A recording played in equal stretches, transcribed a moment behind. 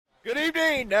Good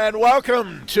evening and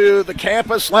welcome to the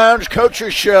Campus Lounge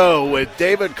Coaches Show with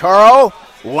David Carl,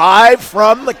 live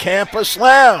from the Campus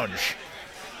Lounge.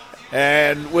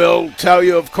 And we'll tell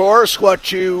you, of course,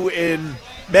 what you, in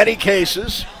many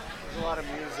cases,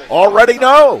 already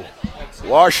know.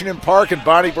 Washington Park and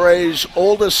Bonnie Brae's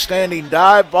oldest standing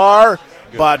dive bar,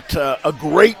 but a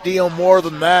great deal more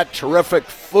than that. Terrific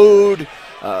food,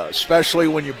 especially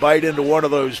when you bite into one of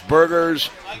those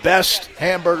burgers. Best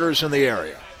hamburgers in the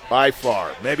area. By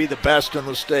far, maybe the best in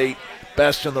the state,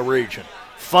 best in the region.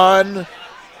 Fun,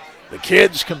 the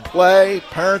kids can play,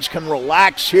 parents can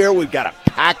relax here. We've got a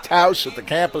packed house at the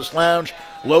Campus Lounge,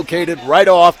 located right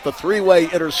off the three-way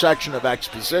intersection of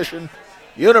Exposition,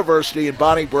 University, and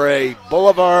Bonnie Brae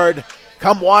Boulevard.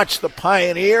 Come watch the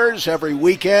Pioneers every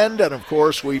weekend, and of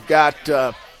course we've got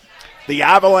the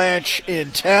Avalanche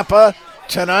in Tampa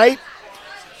tonight,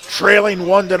 trailing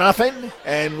 1-0,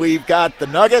 and we've got the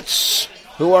Nuggets,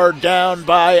 who are down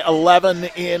by 11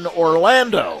 in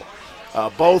Orlando.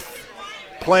 Both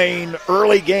playing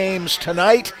early games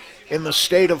tonight in the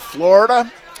state of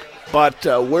Florida. But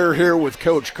we're here with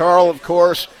Coach Carl, of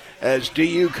course, as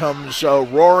DU comes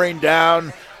roaring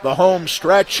down the home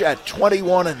stretch at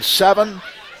 21-7.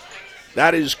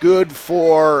 That is good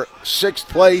for sixth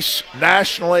place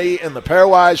nationally in the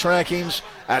pairwise rankings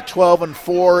at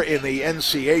 12-4 in the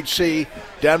NCHC.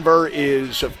 Denver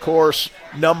is, of course,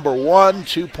 number 1,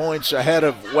 2 points ahead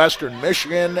of Western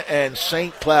Michigan and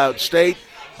St. Cloud State.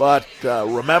 But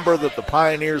remember that the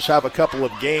Pioneers have a couple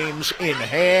of games in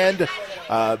hand.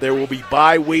 There will be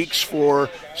bye weeks for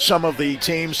some of the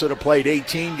teams that have played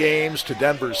 18 games to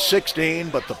Denver's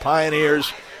 16. But the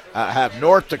Pioneers have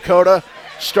North Dakota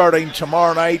starting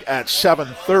tomorrow night at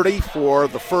 7:30 for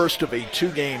the first of a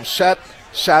two-game set.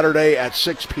 Saturday at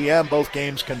 6 p.m. Both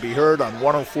games can be heard on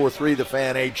 104.3 The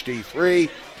Fan HD3.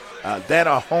 Then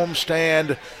a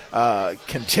homestand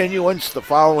continuance the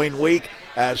following week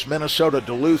as Minnesota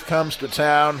Duluth comes to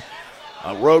town.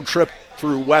 A road trip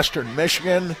through Western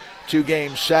Michigan,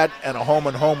 two-game set, and a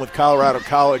home-and-home with Colorado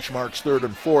College March 3rd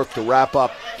and 4th to wrap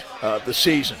up the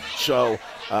season. So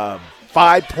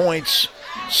 5 points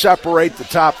separate the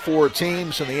top four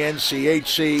teams in the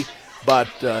NCHC, but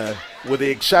with the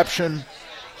exception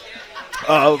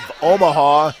of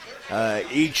Omaha,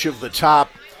 each of the top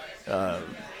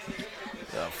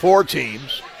four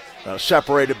teams,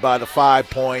 separated by the 5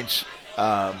 points,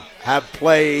 have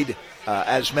played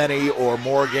as many or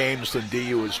more games than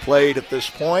DU has played at this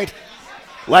point.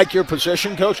 Like your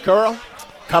position, Coach Carl,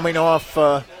 coming off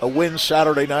a win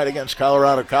Saturday night against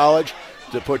Colorado College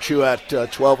to put you at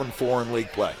 12-4 in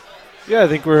league play. Yeah, I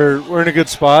think we're in a good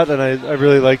spot, and I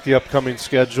really like the upcoming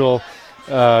schedule.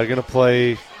 Going to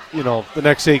play, the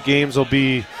next 8 games will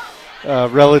be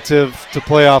relative to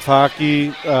playoff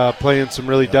hockey, playing some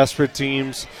really desperate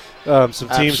teams, some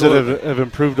teams Absolutely. that have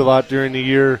improved a lot during the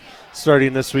year,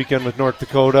 starting this weekend with North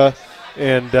Dakota,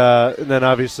 and then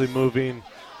obviously moving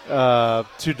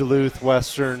to Duluth,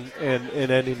 Western, and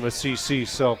ending with CC.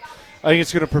 So I think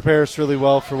it's going to prepare us really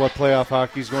well for what playoff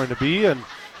hockey is going to be, and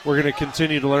we're going to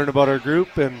continue to learn about our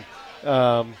group and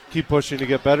keep pushing to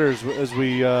get better as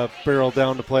we barrel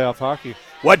down to playoff hockey.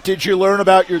 What did you learn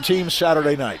about your team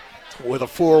Saturday night with a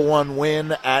 4-1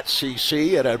 win at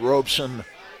CC at Ed Robeson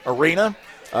Arena?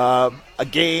 A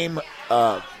game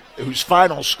whose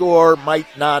final score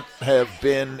might not have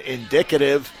been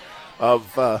indicative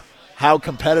of how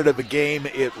competitive a game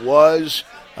it was.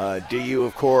 DU,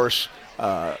 of course,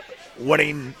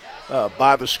 winning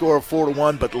by the score of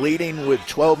 4-1, but leading with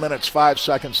 12 minutes, 5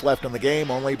 seconds left in the game,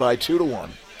 only by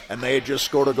 2-1. And they had just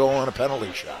scored a goal on a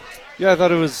penalty shot. Yeah, I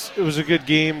thought it was a good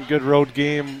game, good road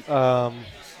game,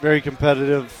 very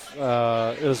competitive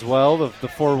as well. The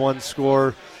 4-1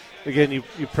 score, again, you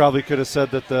probably could have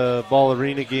said that the Ball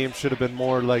Arena game should have been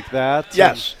more like that.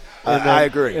 Yes, and then, I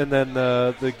agree. And then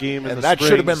the game in and the that Springs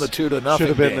should have been the 2-0 should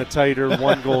have been game. the tighter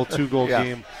 1-goal, 2-goal Yeah.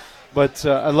 game. But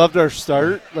I loved our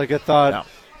start. I thought Yeah.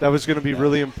 that was going to be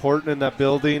really important in that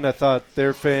building. I thought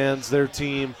their fans, their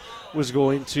team was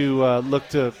going to look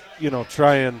to,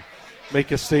 try and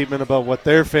make a statement about what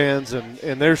their fans and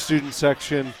their student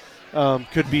section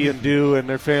could be and do, and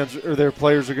their fans or their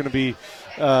players are going to be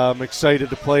excited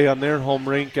to play on their home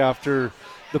rink after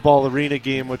the Ball Arena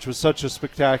game, which was such a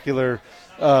spectacular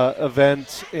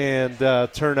event and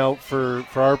turnout for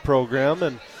our program.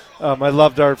 And I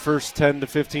loved our first 10 to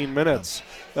 15 minutes.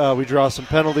 We draw some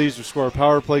penalties, we score a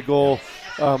power play goal,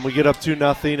 we get up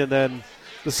 2-0, and then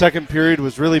the second period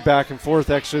was really back and forth.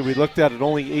 Actually, we looked at it,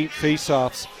 only 8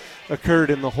 face-offs occurred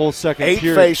in the whole second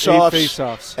period. 8 face-offs. 8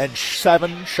 face-offs. And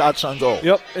 7 shots on goal.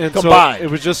 Yep, and combined. so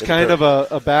it was just kind of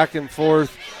a back and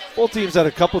forth both teams had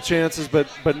a couple chances, but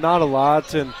not a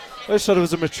lot. And I just thought it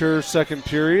was a mature second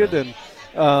period. And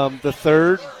the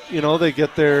third, they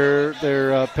get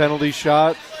their penalty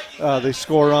shot. They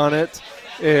score on it.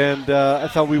 And I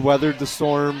thought we weathered the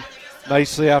storm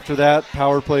nicely after that.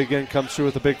 Power play again comes through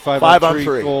with a big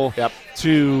 5-on-3 goal. Yep.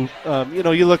 To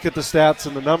you look at the stats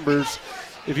and the numbers.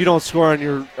 If you don't score on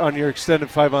your extended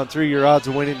 5-on-3, your odds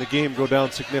of winning the game go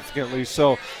down significantly.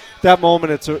 So that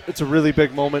moment, it's a really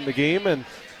big moment in the game. And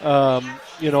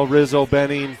Rizzo,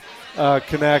 Benning,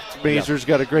 connect. Mazur's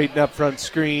got a great net front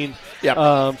screen.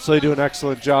 Yep. So they do an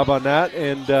excellent job on that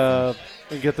and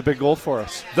get the big goal for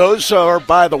us. Those are,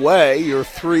 by the way, your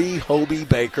 3 Hobey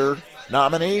Baker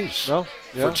nominees for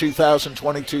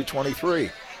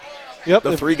 2022-23. Yep,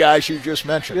 the 3 guys you just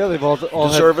mentioned. Yeah, they've all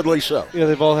deservedly so. Yeah,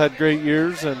 they've all had great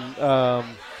years, and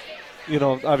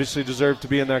obviously deserve to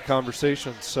be in that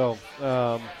conversation. So,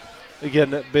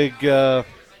 again, that big,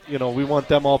 we want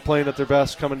them all playing at their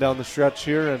best coming down the stretch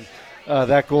here, and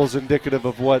that goal is indicative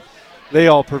of what they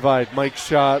all provide. Mike's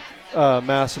shot,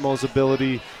 Massimo's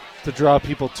ability to draw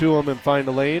people to him and find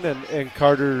a lane, and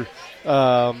Carter,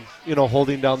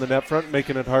 holding down the net front,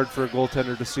 making it hard for a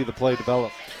goaltender to see the play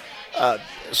develop.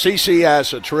 CC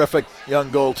has a terrific young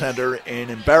goaltender in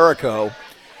Mbarico,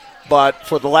 but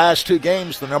for the last 2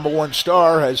 games, the number 1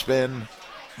 star has been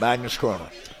Magnus Corona.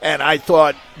 And I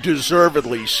thought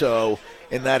deservedly so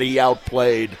in that he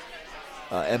outplayed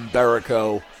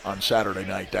Mbarico on Saturday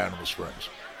night down in the Springs.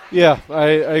 Yeah, I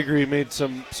agree. He made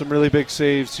some really big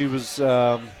saves. He was, he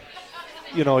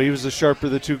was the sharper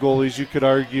of the 2 goalies, you could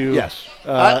argue. Yes.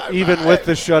 Even with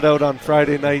the shutout on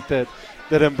Friday night that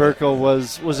Mbarico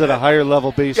was at a higher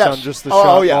level based on just the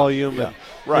shot volume and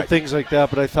things like that.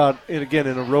 But I thought, again,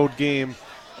 in a road game,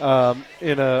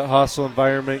 in a hostile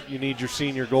environment, you need your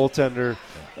senior goaltender,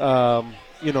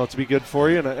 to be good for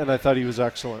you. And I thought he was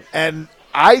excellent. And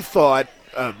I thought,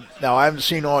 now I haven't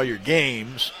seen all your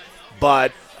games,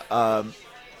 but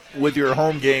with your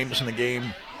home games and the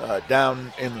game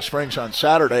down in the Springs on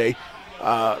Saturday,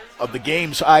 of the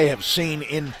games I have seen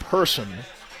in person,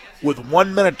 with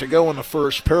 1 minute to go in the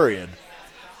first period,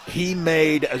 he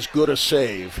made as good a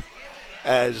save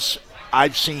as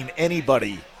I've seen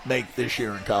anybody make this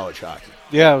year in college hockey.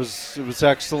 Yeah, it was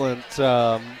excellent.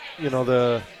 The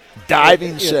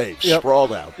diving save,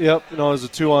 sprawled out. Yep, it was a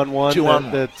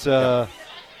 2-on-1 that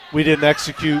we didn't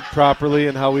execute properly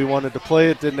and how we wanted to play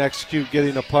it. Didn't execute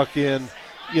getting a puck in,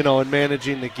 and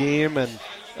managing the game. And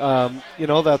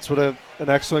that's what an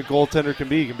excellent goaltender can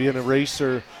be. He can be an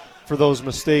eraser for those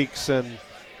mistakes, and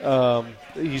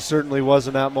he certainly was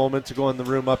in that moment to go in the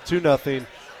room up 2-0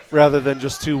 rather than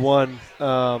just 2-1.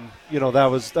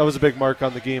 That was a big mark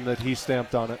on the game that he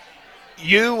stamped on it.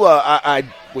 I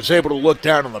was able to look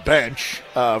down on the bench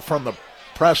from the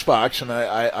press box, and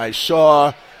I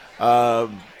saw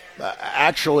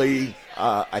actually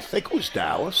I think it was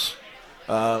Dallas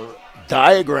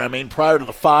diagramming prior to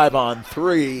the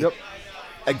 5-on-3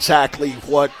 exactly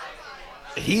what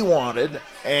he wanted,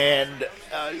 and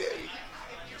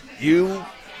you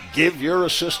give your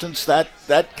assistants that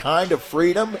kind of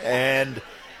freedom, and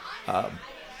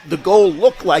the goal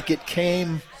looked like it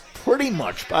came pretty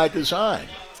much by design.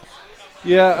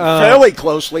 Yeah, fairly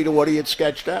closely to what he had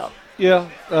sketched out. Yeah.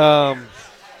 Well,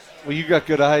 you got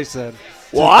good eyes then.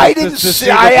 Well, I didn't see.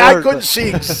 I couldn't see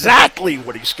exactly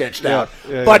what he sketched out,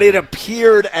 but it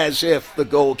appeared as if the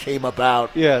goal came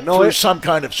about through some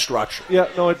kind of structure. Yeah,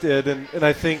 no, it did, and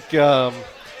I think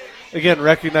again,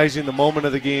 recognizing the moment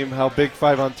of the game, how big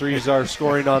 5-on-3s are,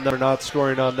 scoring on them or not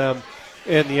scoring on them,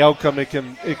 and the outcome it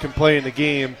can play in the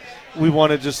game. We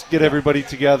want to just get everybody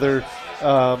together.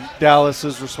 Dallas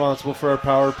is responsible for our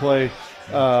power play.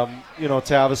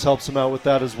 Tavis helps him out with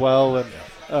that as well, and.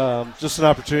 Just an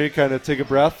opportunity to kind of take a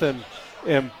breath and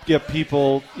get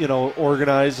people,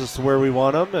 organized as to where we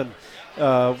want them.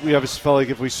 And we obviously felt like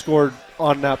if we scored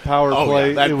on that power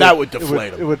play, that would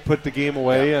deflate them. It would put the game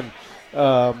away, and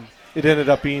it ended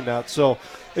up being that. So,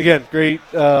 again, great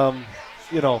job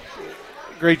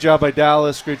by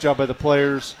Dallas, great job by the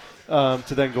players to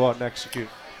then go out and execute.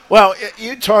 Well,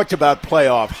 you talked about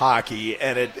playoff hockey,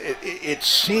 and it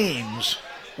seems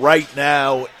right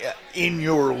now in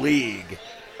your league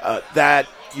that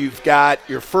you've got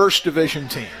your first division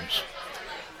teams,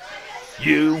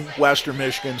 you, Western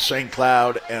Michigan, St.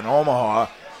 Cloud, and Omaha,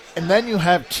 and then you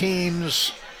have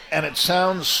teams, and it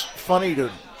sounds funny to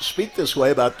speak this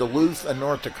way about Duluth and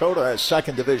North Dakota as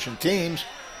second division teams,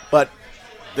 but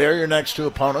they're your next 2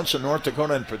 opponents, and North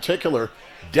Dakota in particular,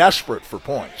 desperate for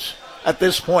points at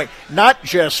this point, not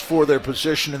just for their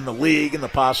position in the league and the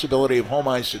possibility of home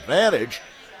ice advantage,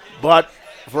 but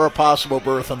for a possible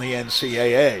berth in the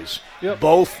NCAAs. Yep.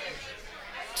 Both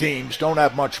teams don't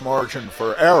have much margin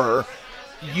for error.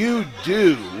 You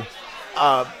do,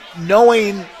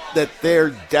 knowing that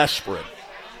they're desperate.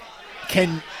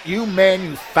 Can you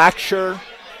manufacture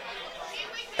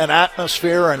an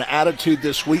atmosphere, an attitude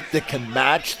this week that can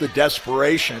match the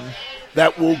desperation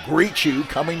that will greet you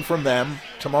coming from them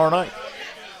tomorrow night?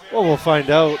 Well, we'll find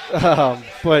out.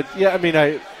 But, yeah, I mean,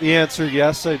 the answer,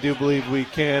 yes, I do believe we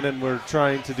can, and we're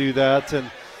trying to do that. And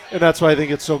that's why I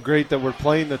think it's so great that we're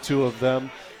playing the two of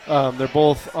them. They're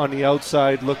both on the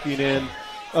outside looking in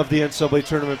of the NCAA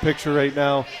tournament picture right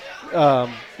now.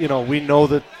 We know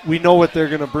what they're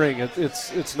going to bring.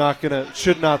 It's not going to,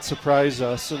 should not surprise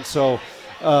us. And so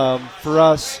for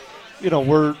us,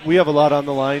 we have a lot on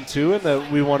the line too, and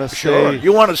that we want to stay. Sure,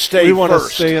 you want to stay. We want to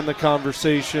first. stay in the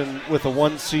conversation with a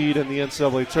 1 seed in the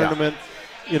NCAA tournament.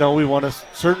 Yeah. We want to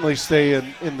certainly stay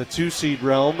in the 2 seed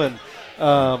realm, and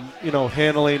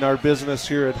handling our business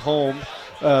here at home,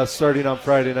 starting on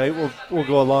Friday night, we'll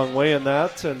go a long way in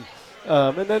that. And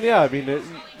then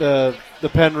the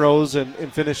Penrose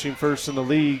and finishing first in the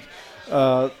league,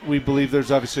 we believe there's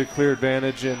obviously a clear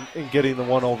advantage in getting the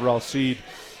 1 overall seed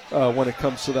when it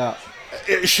comes to that.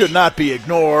 It should not be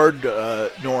ignored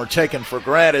nor taken for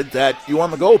granted that you won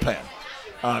the goal pan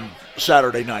on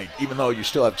Saturday night, even though you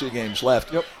still have 2 games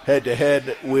left. Yep.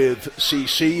 Head-to-head with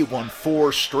CC. You won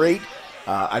 4 straight.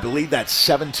 I believe that's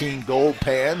 17 gold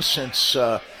pans since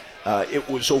it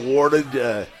was awarded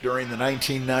during the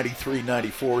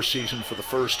 1993-94 season for the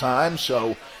first time.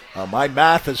 So my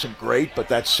math isn't great, but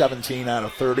that's 17 out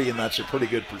of 30, and that's a pretty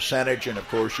good percentage. And, of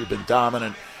course, you've been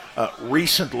dominant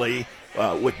recently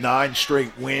with 9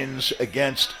 straight wins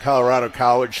against Colorado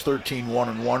College,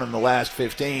 13-1-1 in the last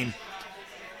 15.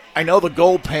 I know the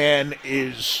gold pan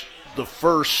is the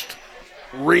first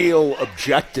real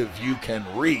objective you can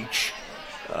reach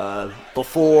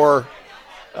before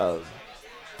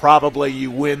probably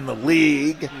you win the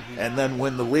league and then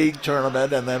win the league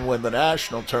tournament and then win the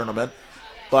national tournament.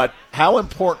 But how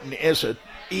important is it,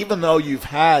 even though you've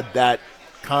had that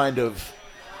kind of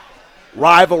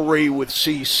rivalry with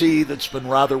CC that's been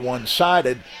rather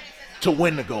one-sided, to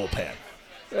win the gold pan?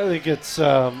 I think it's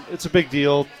a big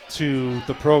deal to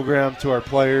the program, to our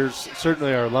players,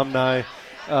 certainly our alumni.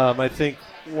 I think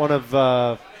one of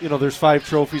there's 5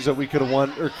 trophies that we could have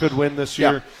won or could win this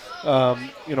year.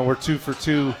 We're 2 for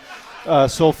 2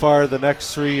 so far. The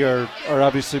next 3 are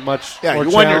obviously much more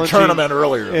challenging. You won your tournament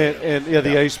earlier, and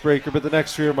the icebreaker. But the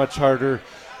next 3 are much harder,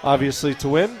 obviously, to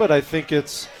win. But I think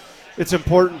it's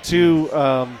important too.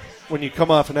 When you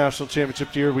come off a national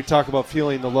championship year, we talk about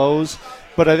feeling the lows,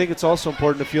 but I think it's also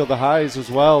important to feel the highs as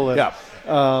well. And,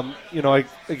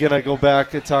 I go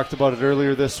back. I talked about it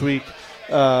earlier this week.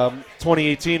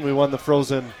 2018, we won the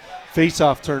Frozen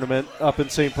Face-Off tournament up in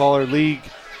St. Paul, our league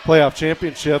playoff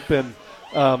championship, and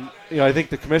I think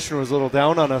the commissioner was a little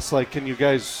down on us. Like, can you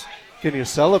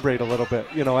celebrate a little bit?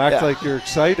 Act like you're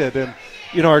excited. And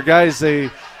our guys, they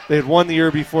had won the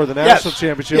year before the national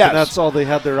championship, and that's all they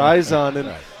had their eyes on. And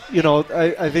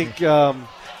I think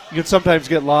you can sometimes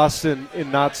get lost in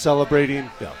not celebrating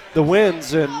the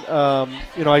wins. And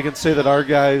I can say that our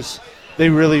guys, they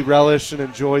really relished and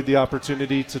enjoyed the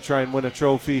opportunity to try and win a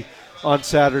trophy on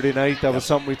Saturday night. That was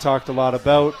something we talked a lot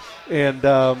about. And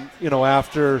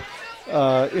after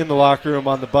in the locker room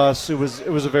on the bus, it was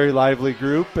a very lively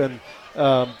group, and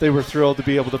they were thrilled to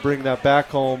be able to bring that back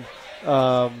home.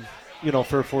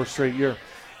 For a 4th straight year.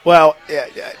 Well,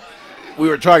 we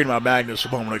were talking about Magnus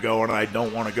a moment ago, and I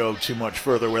don't want to go too much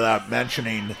further without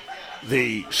mentioning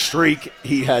the streak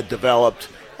he had developed.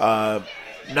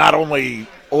 Not only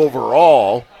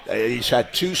overall, he's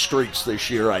had 2 streaks this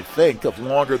year, I think, of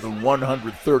longer than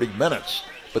 130 minutes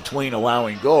between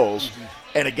allowing goals.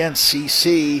 And against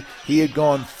CC, he had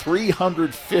gone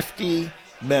 350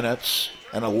 minutes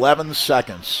and 11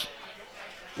 seconds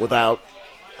without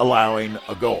allowing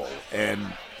a goal. And,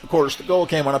 of course, the goal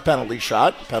came on a penalty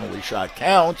shot. Penalty shot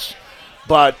counts.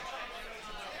 But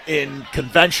in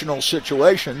conventional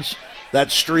situations,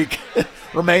 that streak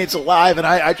remains alive. And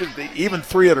I just, even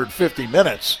 350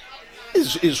 minutes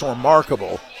is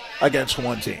remarkable against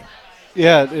one team.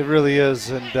 Yeah, it really is.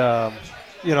 And,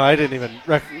 I didn't even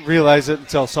realize it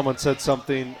until someone said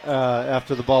something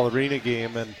after the Ball Arena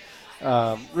game. And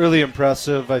really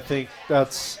impressive. I think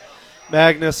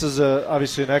Magnus is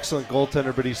obviously an excellent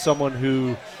goaltender, but he's someone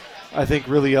who I think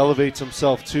really elevates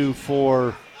himself too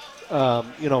for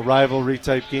rivalry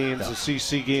type games, a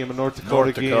CC game, a North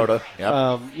Dakota game.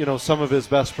 Yep. Some of his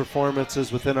best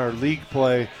performances within our league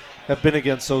play have been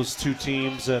against those 2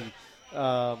 teams, and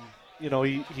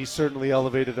he certainly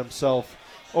elevated himself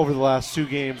over the last 2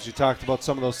 games. You talked about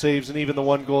some of those saves, and even the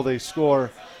one goal they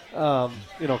score,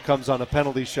 comes on a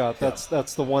penalty shot.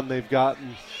 That's the one they've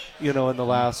gotten, in the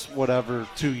last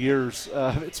 2 years.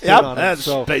 It's been on that's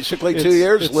so basically 2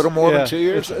 years, a little more than 2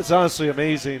 years. It's honestly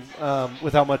amazing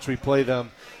with how much we play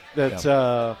them that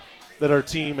our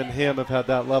team and him have had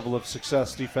that level of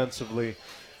success defensively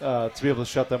to be able to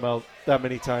shut them out that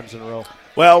many times in a row.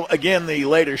 Well, again, the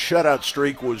latest shutout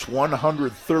streak was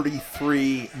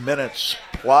 133 minutes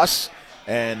plus,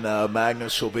 and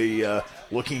Magnus will be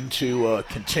looking to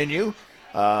continue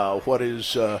what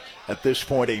is at this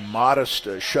point a modest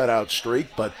shutout streak,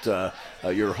 but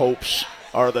your hopes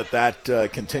are that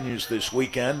continues this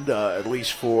weekend, at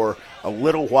least for a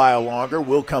little while longer.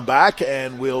 We'll come back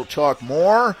and we'll talk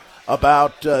more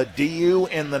about DU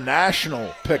in the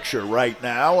national picture right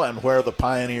now and where the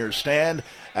Pioneers stand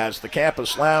as the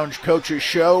Campus Lounge Coaches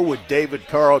Show with David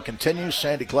Carl continues.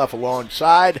 Sandy Clough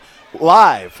alongside,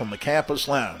 live from the Campus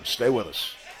Lounge. Stay with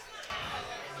us.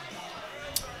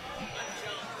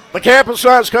 The Campus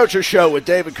Lounge Coaches Show with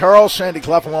David Carl, Sandy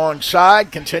Clough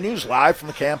alongside, continues live from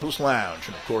the Campus Lounge.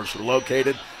 And, of course, we're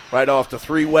located right off the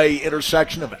three-way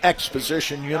intersection of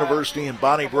Exposition University and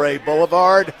Bonnie Bray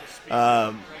Boulevard.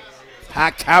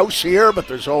 Packed house here, but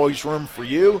there's always room for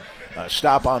you.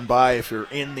 Stop on by if you're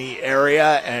in the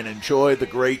area and enjoy the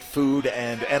great food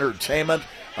and entertainment.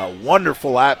 A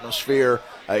wonderful atmosphere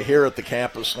here at the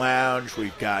Campus Lounge.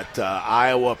 We've got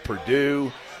Iowa,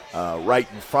 Purdue right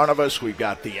in front of us. We've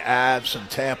got the Avs and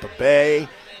Tampa Bay,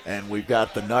 and we've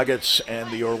got the Nuggets and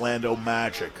the Orlando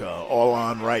Magic all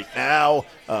on right now.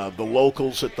 The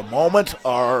locals at the moment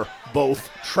are both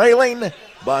trailing,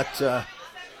 but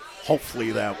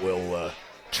hopefully that will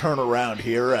turn around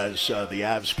here as the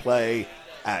Avs play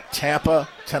at Tampa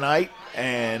tonight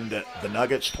and the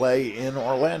Nuggets play in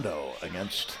Orlando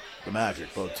against the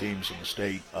Magic, both teams in the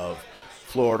state of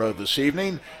Florida this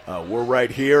evening. We're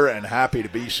right here and happy to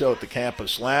be so at the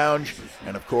Campus Lounge.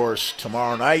 And, of course,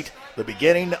 tomorrow night, the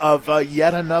beginning of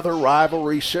yet another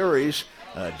rivalry series.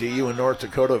 DU and North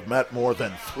Dakota have met more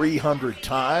than 300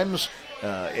 times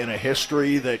in a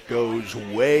history that goes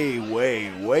way,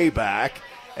 way, way back.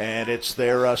 And it's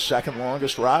their second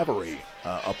longest rivalry,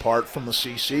 apart from the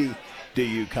CC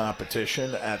DU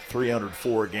competition at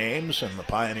 304 games. And the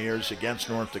Pioneers against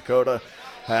North Dakota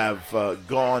have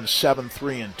gone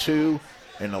 7-3-2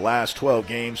 in the last 12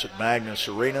 games at Magnus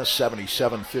Arena,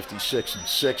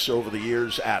 77-56-6 over the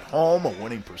years at home, a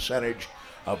winning percentage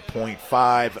of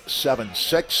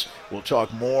 .576. We'll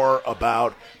talk more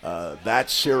about that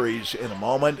series in a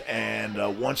moment.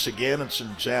 And once again, it's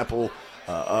an example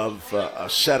of a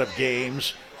set of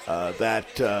games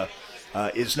that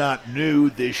is not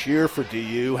new this year for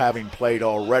DU, having played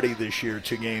already this year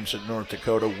 2 games at North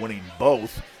Dakota, winning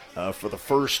both. For the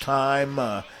first time,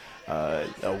 a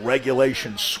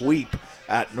regulation sweep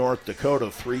at North Dakota,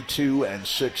 3-2 and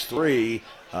 6-3,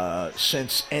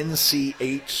 since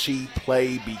NCHC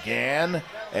play began.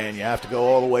 And you have to go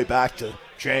all the way back to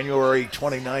January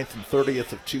 29th and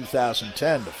 30th of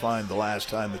 2010 to find the last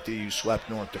time that DU swept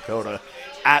North Dakota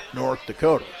at North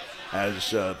Dakota,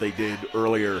 as they did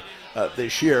earlier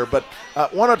this year. But I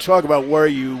want to talk about where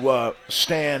you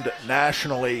stand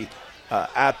nationally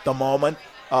at the moment.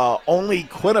 Only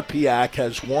Quinnipiac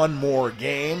has won more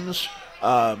games.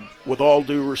 With all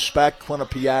due respect,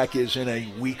 Quinnipiac is in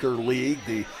a weaker league,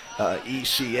 the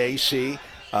ECAC.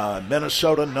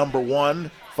 Minnesota number 1,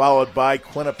 followed by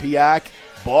Quinnipiac.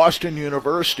 Boston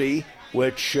University,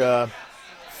 which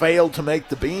failed to make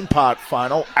the Beanpot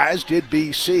final, as did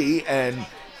BC. And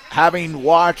having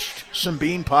watched some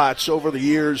Beanpots over the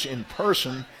years in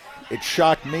person, it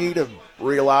shocked me to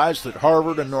realize that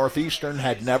Harvard and Northeastern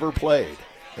had never played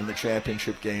in the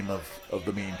championship game of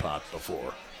the Beanpot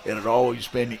before. It had always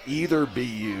been either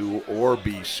BU or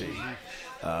BC,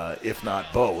 if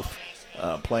not both,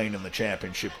 playing in the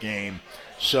championship game.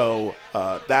 So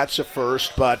that's a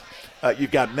first. But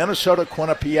you've got Minnesota,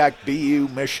 Quinnipiac, BU,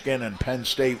 Michigan, and Penn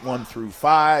State 1 through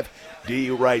 5.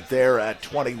 DU right there at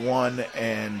 21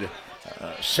 and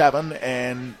 7.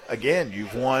 And again,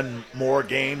 you've won more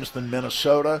games than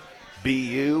Minnesota.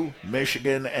 BU,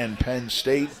 Michigan, and Penn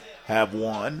State have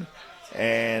won,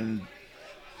 and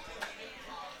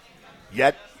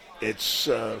yet it's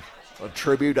a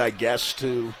tribute, I guess,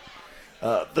 to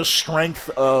the strength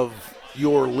of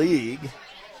your league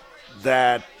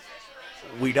that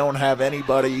we don't have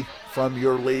anybody from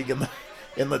your league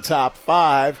in the top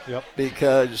 5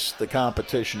 because the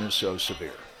competition is so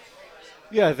severe.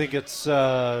 Yeah, I think it's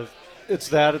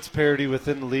it's parity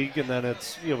within the league, and then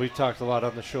it's, we talked a lot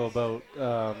on the show about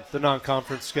the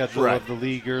non-conference schedule of the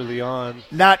league early on.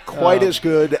 Not quite as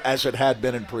good as it had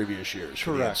been in previous years.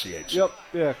 Correct. For the NCHC. Yep.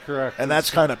 Yeah. Correct. And that's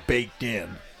kind of baked in.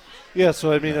 Yeah.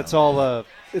 So I mean, it's all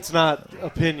it's not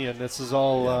opinion. This is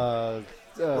all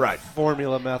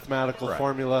formula, mathematical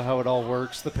formula, how it all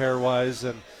works, the pairwise,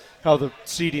 and how the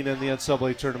seeding in the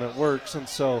NCAA tournament works. And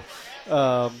so,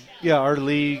 our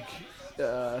league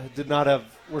did not have.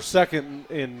 We're second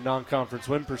in non-conference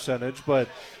win percentage, but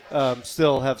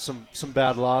still have some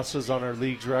bad losses on our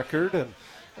league's record, and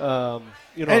and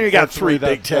you got 3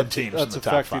 Big Ten teams that's in the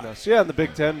top affecting 5. us. Yeah, in the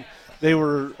Big Ten, they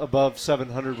were above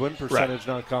 700 win percentage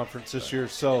non-conference this year,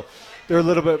 so they're a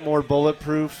little bit more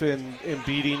bulletproof in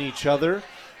beating each other.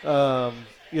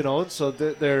 And so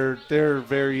their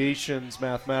variations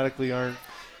mathematically aren't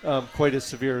quite as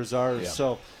severe as ours. Yeah.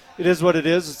 So it is what it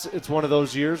is. It's one of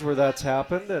those years where that's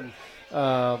happened, and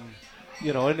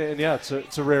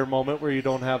it's a rare moment where you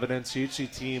don't have an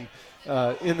NCHC team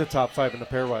in the top 5 in the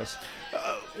pairwise.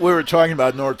 We were talking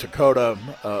about North Dakota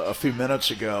a few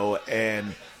minutes ago,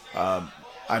 and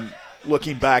I'm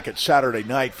looking back at Saturday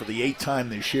night. For the 8th time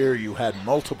this year, you had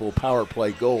multiple power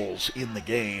play goals in the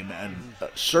game, and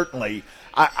certainly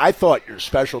I thought your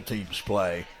special teams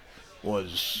play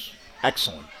was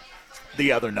excellent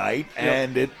the other night,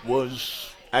 and it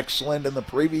was excellent in the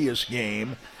previous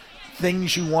game.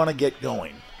 Things you want to get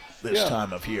going this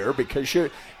time of year, because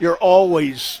you're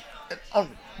always,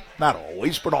 not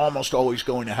always, but almost always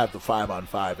going to have the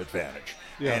 5-on-5 advantage.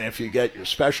 Yeah. And if you get your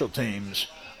special teams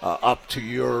up to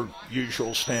your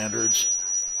usual standards,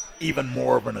 even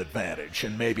more of an advantage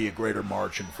and maybe a greater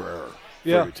margin for error for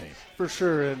your team. For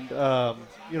sure. And,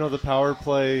 the power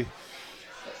play,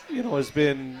 has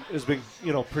been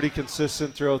pretty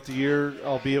consistent throughout the year,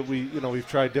 albeit we've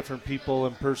tried different people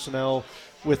and personnel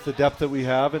with the depth that we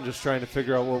have and just trying to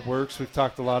figure out what works. We've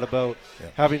talked a lot about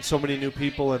having so many new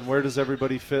people and where does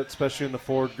everybody fit, especially in the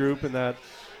forward group, and that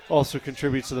also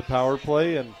contributes to the power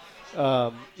play. And,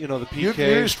 the PK. You've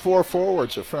used 4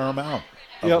 forwards a fair amount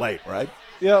of late, right?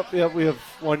 Yep. We have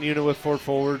one unit with 4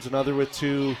 forwards, another with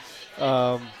 2.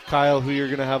 Kyle, who you're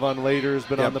going to have on later, has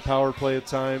been on the power play at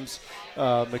times.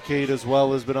 McCade as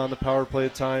well has been on the power play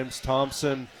at times.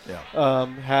 Thompson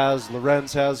has.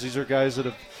 Lorenz has. These are guys that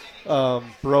have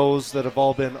bros that have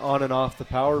all been on and off the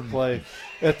power play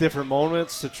at different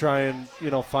moments to try and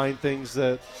find things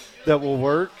that will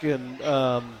work. And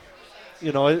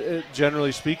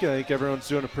generally speaking, I think everyone's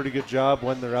doing a pretty good job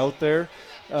when they're out there.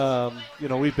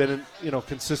 We've been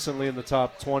consistently in the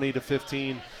top 20 to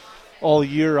 15 all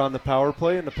year on the power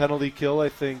play, and the penalty kill I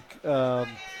think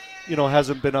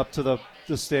hasn't been up to the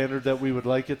standard that we would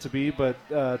like it to be, but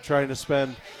trying to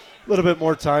spend a little bit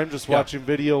more time just watching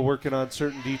video, working on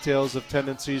certain details of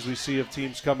tendencies we see of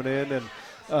teams coming in. And,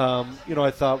 I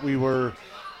thought we were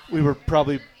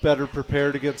probably better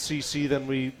prepared against CC than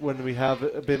when we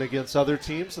have been against other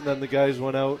teams. And then the guys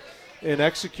went out and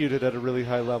executed at a really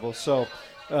high level. So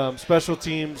special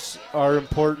teams are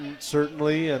important,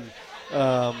 certainly. And,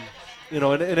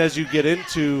 and as you get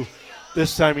into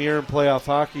this time of year in playoff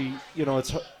hockey,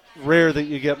 it's rare that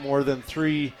you get more than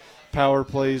 3 power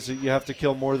plays that you have to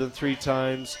kill more than 3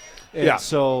 times. And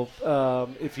so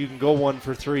if you can go 1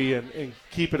 for 3 and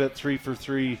keep it at 3 for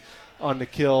 3 on the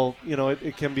kill,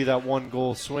 it can be that 1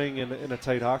 goal swing in a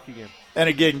tight hockey game. And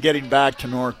again, getting back to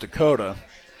North Dakota,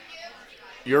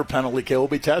 your penalty kill will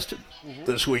be tested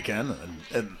this weekend.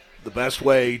 And the best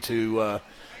way to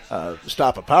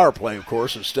stop a power play, of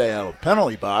course, is stay out of the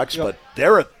penalty box. But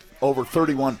they're at over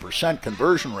 31%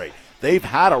 conversion rate. They've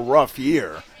had a rough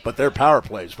year, but their power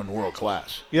play has been world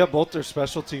class. Yeah, both their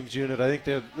special teams unit. I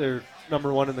think they're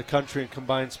number 1 in the country in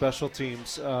combined special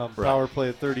teams. Power play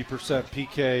at 30%,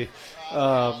 PK,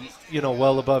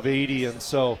 well above 80, and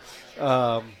so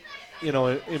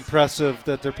impressive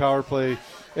that their power play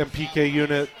and PK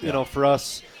unit. For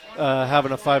us,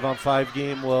 having a 5-on-5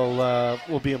 game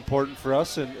will be important for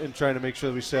us in trying to make sure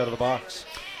that we stay out of the box.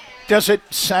 Does it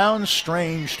sound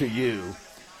strange to you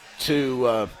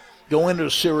to go into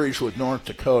a series with North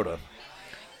Dakota,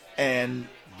 and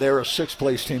they're a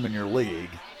 6th-place team in your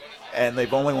league, and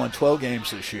they've only won 12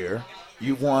 games this year?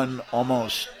 You've won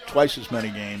almost twice as many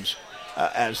games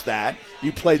as that.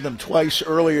 You played them twice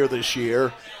earlier this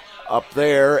year up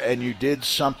there, and you did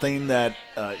something that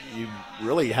you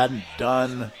really hadn't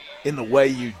done in the way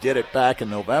you did it back in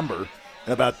November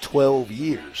in about 12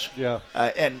 years. Yeah.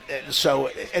 And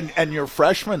your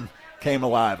freshman came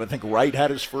alive. I think Wright had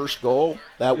his first goal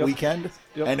that weekend,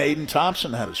 and Aiden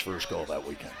Thompson had his first goal that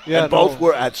weekend. Yeah, and both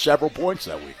were at several points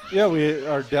that weekend.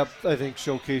 Yeah, our depth, I think,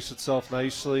 showcased itself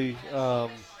nicely.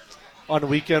 on the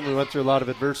weekend. We went through a lot of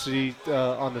adversity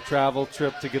on the travel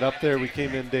trip to get up there. We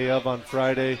came in day of on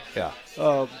Friday. Yeah.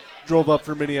 Drove up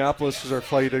from Minneapolis because our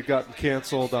flight had gotten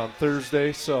canceled on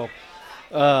Thursday. So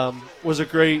was a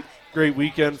great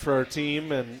weekend for our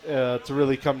team and to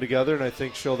really come together and I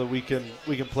think show that we can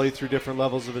play through different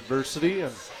levels of adversity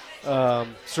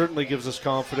and certainly gives us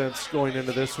confidence going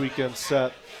into this weekend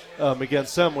set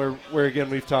against them where again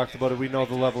we've talked about it. We know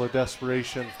the level of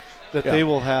desperation that they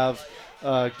will have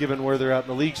given where they're at in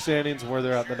the league standings and where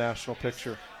they're at in the national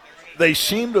picture. They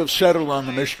seem to have settled on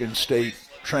the Michigan State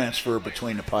transfer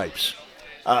between the pipes.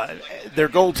 Their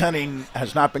goaltending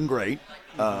has not been great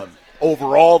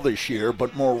overall this year,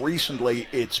 but more recently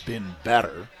it's been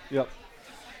better. Yep.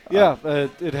 Yeah,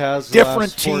 it has.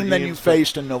 Different team than you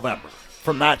faced in November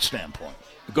from that standpoint.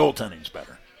 The goaltending's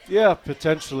better. Yeah,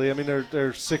 potentially. I mean, they're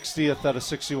 60th out of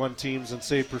 61 teams in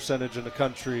save percentage in the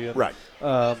country. And, right.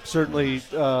 Certainly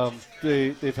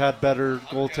they've had better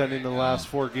goaltending in the last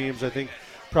 4 games. I think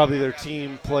probably their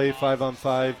team play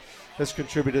 5-on-5 has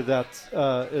contributed that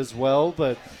as well.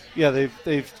 But, yeah,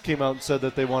 they've came out and said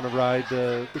that they want to ride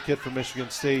the kid from Michigan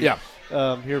State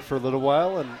here for a little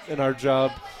while. And our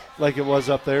job, like it was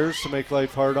up there, is to make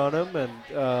life hard on him and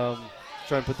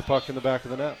try and put the puck in the back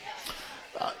of the net.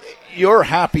 You're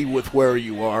happy with where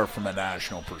you are from a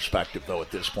national perspective, though,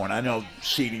 at this point. I know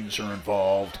seedings are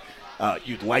involved.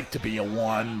 You'd like to be a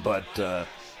 1, but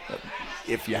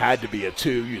if you had to be a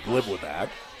 2, you'd live with that.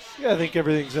 Yeah, I think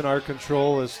everything's in our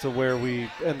control as to where we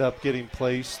end up getting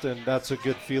placed, and that's a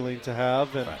good feeling to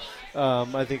have. And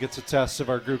I think it's a test of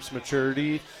our group's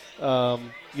maturity, to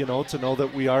know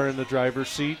that we are in the driver's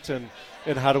seat and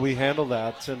how do we handle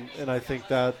that. And I think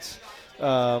that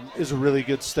is a really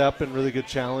good step and really good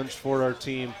challenge for our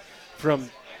team from,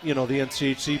 the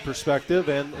NCHC perspective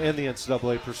and the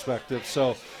NCAA perspective.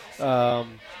 So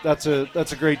that's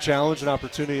a great challenge and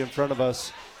opportunity in front of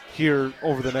us here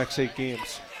over the next 8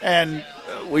 games. And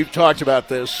we've talked about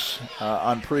this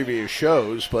on previous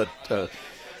shows, but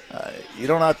you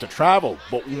don't have to travel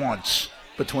but once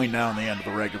between now and the end of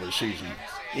the regular season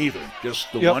either.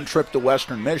 Just the one trip to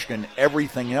Western Michigan.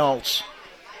 Everything else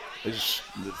is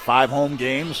 5 home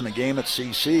games and a game at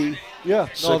CC. Yeah,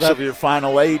 6 of your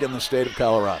final 8 in the state of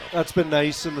Colorado. That's been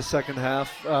nice in the second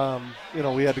half.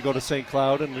 We had to go to St.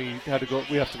 Cloud and we have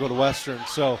to go to Western.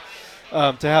 So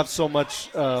to have so much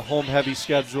home-heavy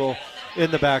schedule in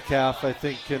the back half, I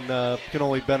think can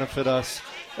only benefit us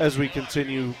as we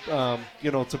continue,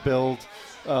 to build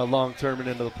long-term and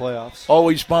into the playoffs.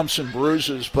 Always bumps and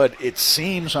bruises, but it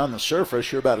seems on the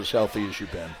surface you're about as healthy as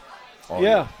you've been.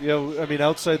 Yeah. I mean,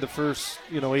 outside the first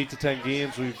 8 to 10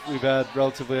 games, we've had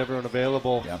relatively everyone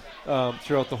available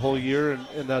throughout the whole year,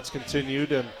 and that's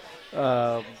continued. And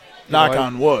knock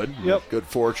on wood. Yep. Good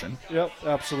fortune. Yep,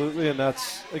 absolutely. And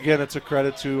that's, again, it's a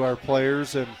credit to our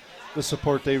players and the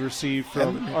support they receive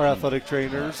from our athletic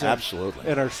trainers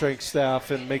and our strength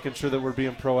staff and making sure that we're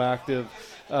being proactive.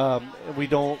 And we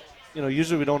don't,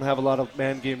 usually we don't have a lot of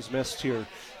man games missed here.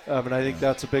 And I think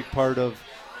that's a big part of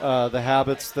the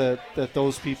habits that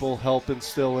those people help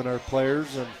instill in our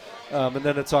players. And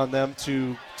then it's on them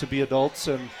to be adults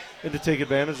and to take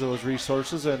advantage of those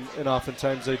resources, and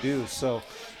oftentimes they do. So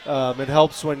it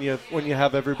helps when you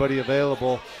have everybody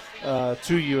available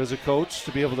to you as a coach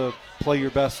to be able to play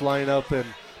your best lineup and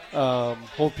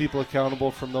hold people accountable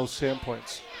from those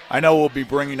standpoints. I know we'll be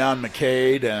bringing on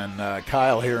McCade and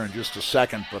Kyle here in just a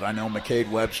second, but I know McCade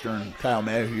Webster and Kyle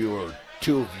Mayhew are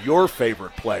 2 of your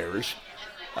favorite players,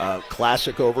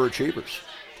 classic overachievers.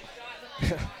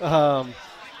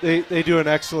 They do an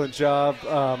excellent job.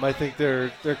 I think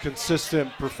they're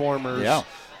consistent performers,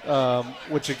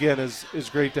 which, again, is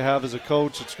great to have as a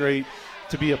coach. It's great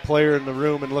to be a player in the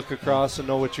room and look across and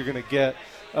know what you're going to get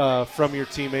from your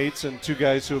teammates, and 2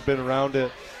 guys who have been around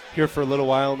it here for a little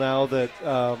while now that,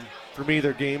 for me,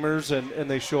 they're gamers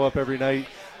and they show up every night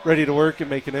ready to work and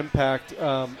make an impact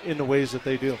in the ways that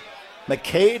they do.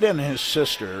 McCade and his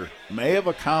sister may have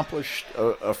accomplished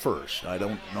a first. I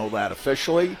don't know that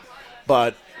officially,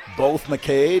 but both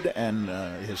McCade and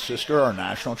his sister are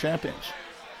national champions.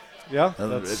 Yeah,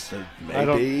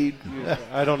 maybe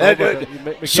I don't know.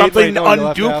 Something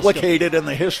unduplicated in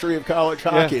the history of college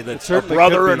hockey that a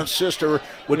brother and a sister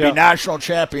would be national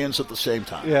champions at the same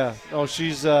time. Yeah,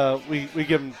 she's we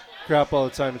give him crap all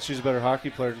the time, and she's a better hockey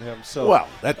player than him. So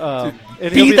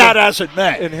be that as it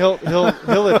may, and he'll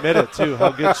admit it too,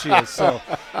 how good she is. So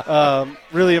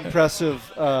really impressive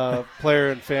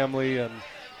player and family, and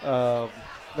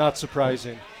not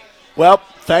surprising. Well,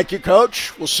 thank you,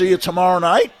 Coach. We'll see you tomorrow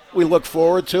night. We look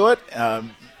forward to it.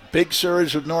 Big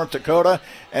series with North Dakota.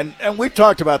 And we've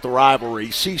talked about the rivalry.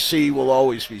 CC will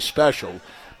always be special.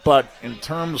 But in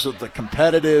terms of the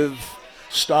competitive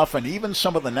stuff and even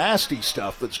some of the nasty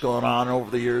stuff that's going on over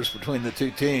the years between the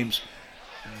two teams,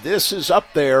 this is up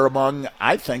there among,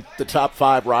 I think, the top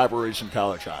 5 rivalries in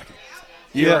college hockey,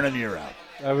 year in and year out.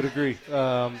 I would agree.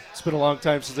 It's been a long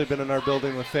time since they've been in our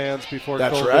building with fans before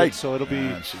That's COVID, right. So it'll be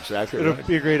That's exactly it'll right.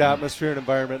 be a great atmosphere and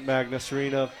environment in Magnus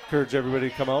Arena. Encourage everybody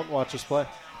to come out and watch us play.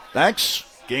 Thanks.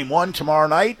 Game 1 tomorrow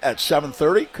night at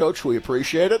 7:30. Coach, we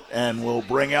appreciate it. And we'll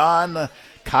bring on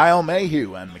Kyle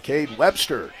Mayhew and McCade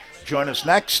Webster. Join us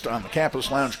next on the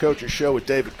Campus Lounge Coaches Show with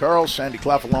David Carl, Sandy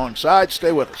Clough alongside.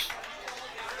 Stay with us.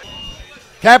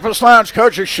 Campus Lounge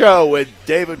Coaches Show with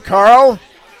David Carl.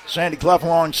 Sandy Clough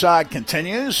alongside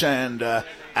continues, and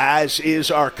as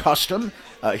is our custom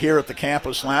here at the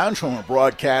Campus Lounge, when we're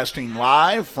broadcasting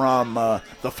live from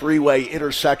the three-way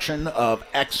intersection of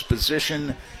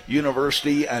Exposition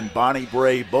University and Bonnie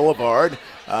Bray Boulevard,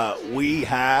 we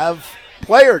have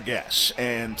player guests,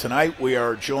 and tonight we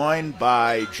are joined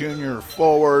by junior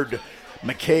forward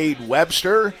McCade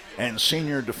Webster and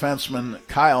senior defenseman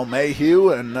Kyle Mayhew.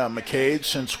 And McCade,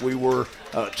 since we were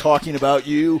talking about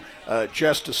you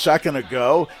just a second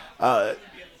ago,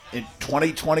 in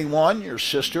 2021, your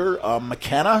sister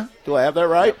McKenna, do I have that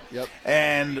right? Yep.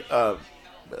 And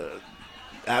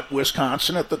at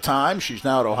Wisconsin at the time, she's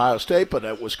now at Ohio State, but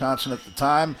at Wisconsin at the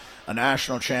time, a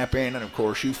national champion. And of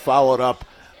course, you followed up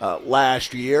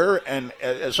last year, and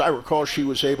as I recall, she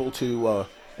was able to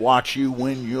watch you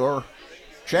win your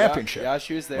championship. Yeah,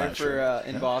 she was there for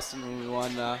in Boston when we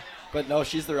won. But no,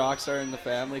 she's the rock star in the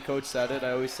family. Coach said it.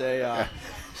 I always say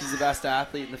she's the best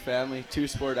athlete in the family.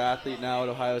 2-sport athlete now at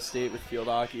Ohio State with field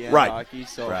hockey and hockey.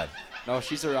 So no,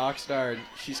 she's a rock star and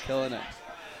she's killing it.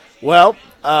 Well,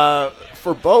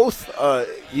 for both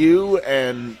you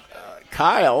and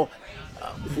Kyle,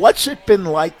 what's it been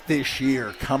like this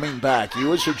year coming back?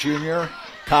 You as a junior,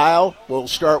 Kyle, we'll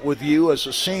start with you as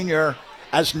a senior,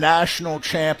 as national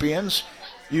champions.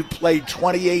 You played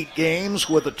 28 games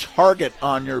with a target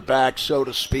on your back, so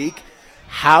to speak.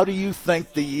 How do you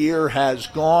think the year has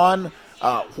gone?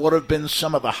 What have been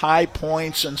some of the high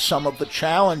points and some of the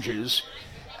challenges?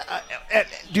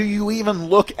 Do you even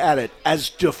look at it as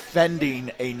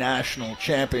defending a national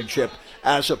championship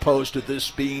as opposed to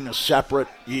this being a separate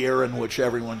year in which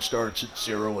everyone starts at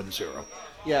 0-0?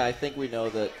 Yeah, I think we know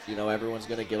that, everyone's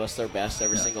going to give us their best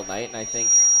every single night, and I think,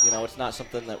 it's not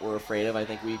something that we're afraid of. I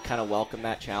think we kind of welcome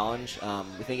that challenge.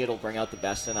 We think it'll bring out the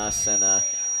best in us, and I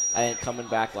think coming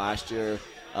back last year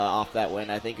off that win,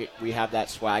 I think we have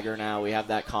that swagger now. We have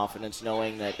that confidence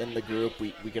knowing that in the group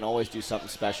we can always do something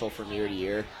special from year to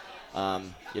year.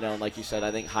 And like you said, I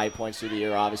think high points through the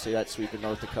year, obviously that sweep in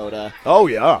North Dakota. Oh,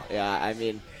 yeah. Yeah, I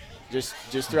mean, just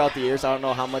throughout the years, I don't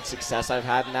know how much success I've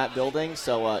had in that building.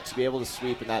 So to be able to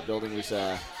sweep in that building was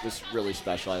really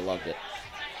special. I loved it.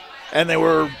 And they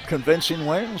were convincing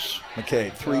wins,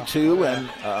 McCade, 3-2 and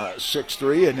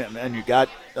 6-3, and you got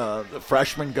the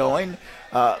freshmen going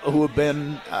who have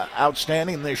been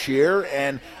outstanding this year.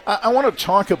 And I want to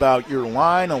talk about your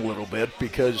line a little bit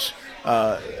because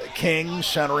King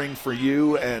centering for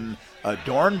you and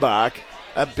Dornbach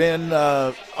have been,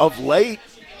 of late,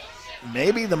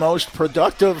 maybe the most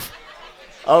productive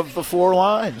of the 4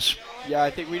 lines. Yeah,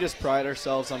 I think we just pride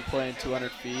ourselves on playing 200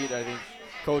 feet. I think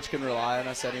Coach can rely on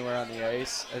us anywhere on the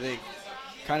ice. I think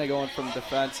kind of going from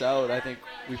defense out, I think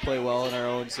we play well in our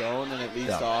own zone, and it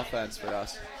leads to offense for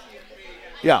us.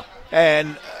 Yeah,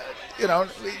 and,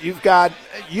 you've got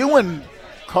you and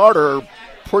Carter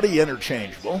pretty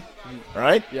interchangeable,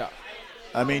 right? Yeah.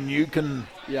 I mean, you can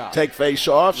take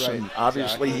face-offs, and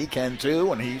obviously he can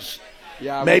too, and he's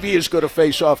maybe as good a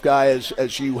face-off guy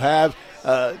as you have.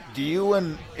 Do you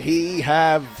and he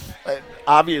have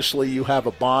obviously you have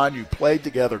a bond. You played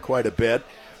together quite a bit,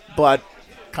 but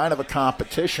kind of a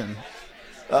competition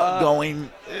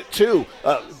going too.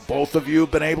 Both of you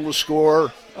have been able to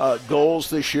score goals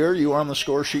this year. You were on the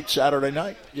score sheet Saturday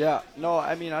night. Yeah. No,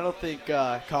 I mean, I don't think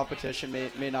competition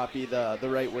may not be the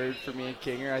right word for me and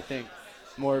Kinger. I think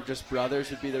more of just brothers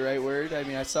would be the right word. I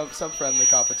mean, I some friendly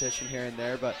competition here and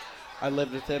there, but I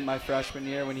lived with him my freshman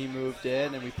year when he moved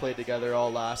in, and we played together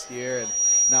all last year, and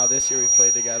now this year we've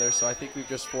played together. So I think we've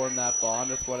just formed that bond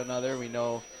with one another. We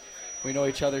know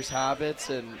each other's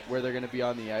habits and where they're going to be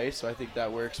on the ice, so I think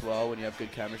that works well when you have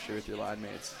good chemistry with your line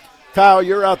mates. Kyle,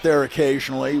 you're out there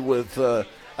occasionally with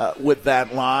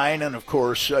that line, and of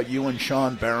course you and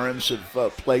Sean Behrens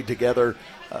have played together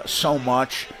so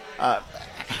much.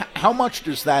 How much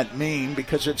does that mean?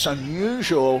 Because it's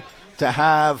unusual to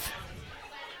have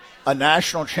a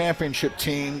national championship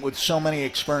team with so many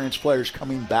experienced players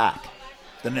coming back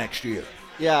the next year.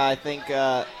 Yeah, I think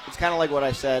it's kind of like what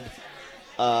I said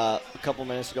a couple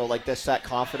minutes ago, like this, that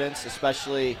confidence,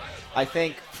 especially I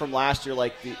think from last year,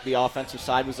 like the offensive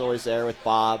side was always there with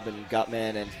Bob and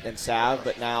Gutman and Sav,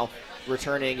 but now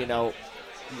returning,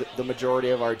 the majority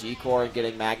of our D-core and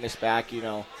getting Magnus back,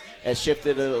 has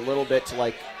shifted it a little bit to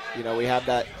like, we have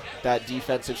that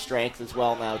defensive strength as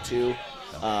well now too.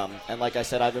 And like I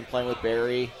said, I've been playing with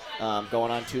Barry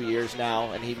going on 2 years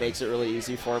now, and he makes it really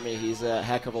easy for me. He's a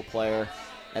heck of a player.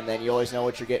 And then you always know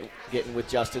what you're getting with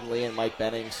Justin Lee and Mike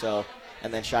Benning. So,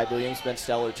 and then Shai Williams been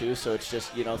stellar too. So it's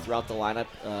just, throughout the lineup,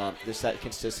 that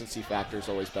consistency factor has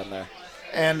always been there.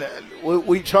 And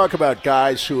we talk about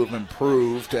guys who have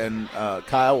improved, and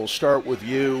Kyle, we'll start with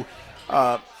you.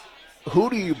 Who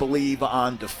do you believe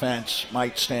on defense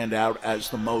might stand out as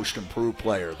the most improved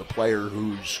player, the player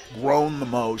who's grown the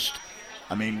most?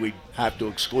 I mean, we have to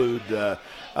exclude the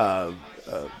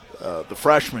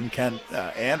freshman, Kent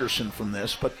Anderson, from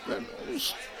this, but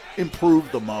who's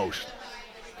improved the most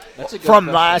That's a good from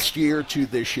question. last year to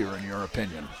this year, in your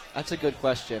opinion? That's a good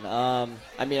question.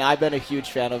 I've been a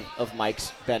huge fan of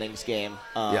Mike's Benning's game.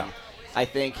 I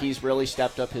think he's really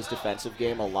stepped up his defensive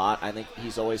game a lot. I think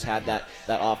he's always had that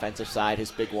offensive side.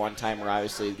 His big one-timer,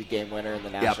 obviously, the game winner in the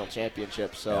national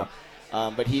championship. So,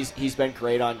 but he's been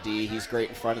great on D. He's great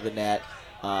in front of the net.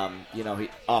 He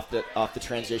off the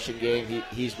transition game.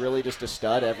 He's really just a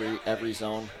stud every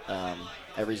zone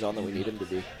that we need him to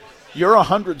be. You're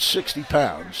 160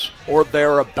 pounds or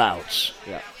thereabouts.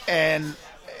 Yeah. And,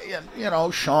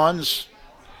 Sean's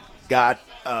got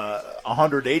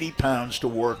 180 pounds to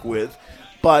work with,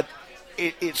 but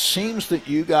it seems that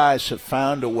you guys have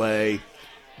found a way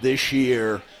this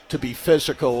year to be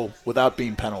physical without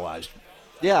being penalized.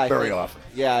 Yeah, Very often.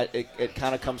 Yeah, it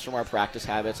kind of comes from our practice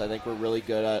habits. I think we're really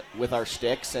good with our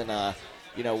sticks, and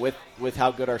with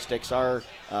how good our sticks are,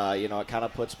 it kind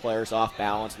of puts players off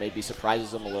balance, maybe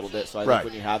surprises them a little bit. So I think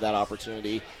when you have that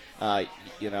opportunity,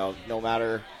 no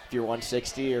matter if you're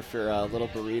 160 or if you're a little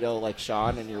burrito like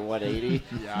Sean and you're 180.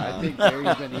 Yeah, I think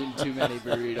Barry's been eating too many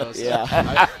burritos. Yeah.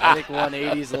 I think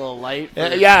 180 is a little light.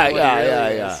 Yeah.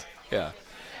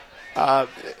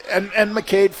 And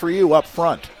McCade, for you up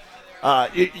front,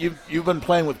 you've been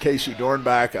playing with Casey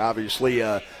Dornbach, obviously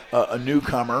a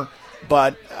newcomer,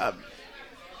 but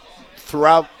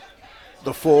throughout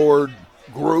the forward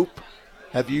group,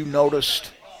 have you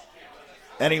noticed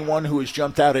anyone who has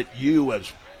jumped out at you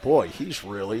as, boy, he's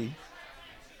really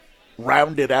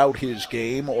rounded out his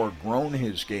game or grown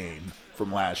his game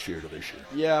from last year to this year?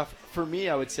 Yeah, for me,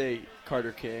 I would say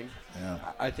Carter King. Yeah.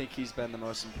 I think he's been the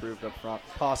most improved up front,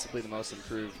 possibly the most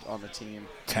improved on the team.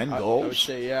 10 goals I would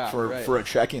say, for a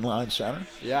checking line center?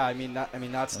 Yeah,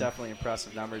 that's definitely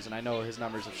impressive numbers, and I know his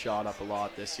numbers have shot up a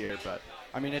lot this year, but,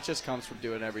 it just comes from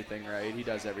doing everything right. He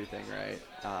does everything right.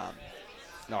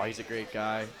 He's a great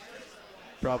guy.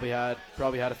 Probably had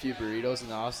a few burritos in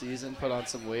the off season, put on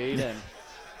some weight,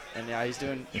 and yeah, he's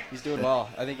doing well.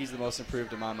 I think he's the most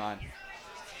improved in my mind.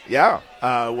 Yeah.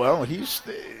 Well,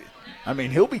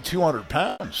 he'll be 200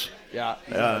 pounds. Yeah.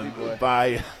 He's a heavy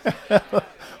boy.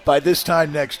 by this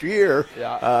time next year.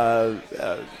 Yeah.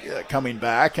 Coming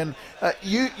back, and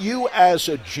you as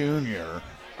a junior,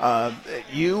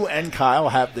 you and Kyle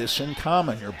have this in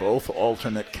common. You're both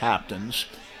alternate captains.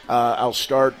 I'll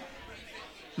start,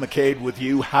 McCade, with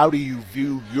you. How do you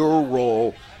view your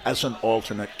role as an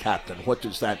alternate captain? What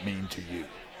does that mean to you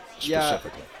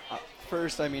specifically?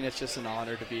 First, it's just an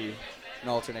honor to be an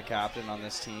alternate captain on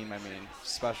this team.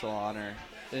 Special honor.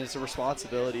 And it's a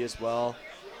responsibility as well,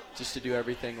 just to do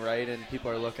everything right, and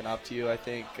people are looking up to you. I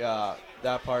think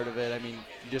that part of it, you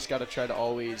just got to try to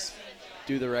always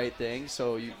do the right thing,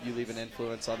 so you leave an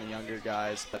influence on the younger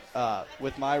guys. But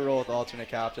with my role with alternate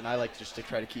captain, I like just to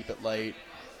try to keep it light,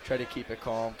 try to keep it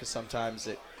calm, because sometimes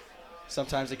it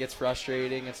gets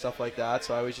frustrating and stuff like that.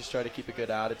 So I always just try to keep a good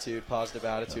attitude, positive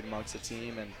attitude amongst the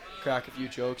team, and crack a few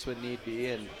jokes when need be,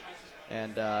 and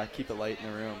keep it light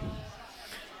in the room.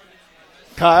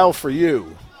 Kyle, for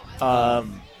you,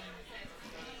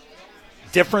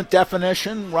 different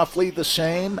definition, roughly the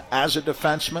same as a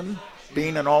defenseman,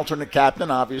 being an alternate captain.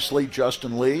 Obviously,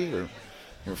 Justin Lee,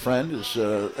 your friend, is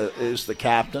the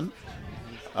captain.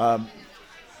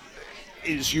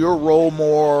 Is your role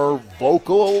more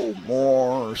vocal,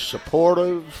 more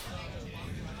supportive?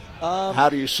 How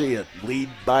do you see it? Lead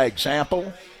by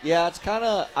example? Yeah, it's kind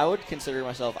of, I would consider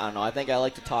myself, I don't know, I think I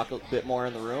like to talk a bit more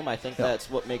in the room. I think that's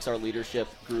what makes our leadership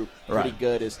group pretty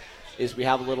good is we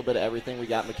have a little bit of everything. We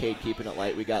got McCade keeping it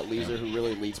light. We got Leeser who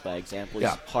really leads by example. He's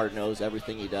hard-nosed,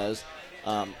 everything he does.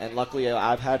 And luckily,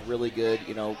 I've had really good,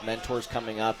 mentors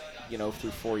coming up, through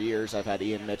 4 years. I've had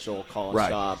Ian Mitchell, Colin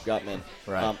Staub, Gutman,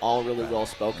 all really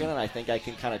well-spoken. And I think I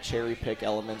can kind of cherry-pick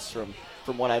elements from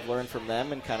from what I've learned from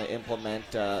them and kind of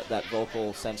implement that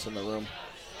vocal sense in the room.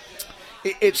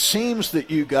 It seems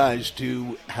that you guys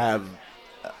do have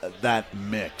that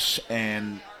mix,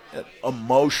 and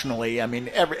emotionally, I mean,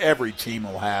 every team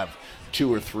will have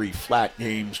 2 or 3 flat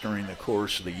games during the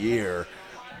course of the year,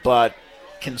 but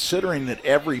considering that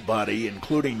everybody,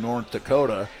 including North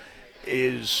Dakota,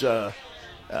 is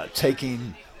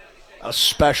taking a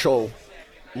special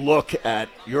look at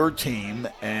your team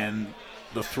and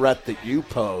the threat that you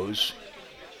pose,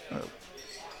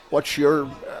 what's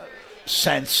your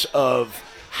sense of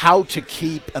how to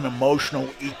keep an emotional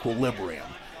equilibrium,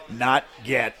 not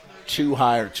get too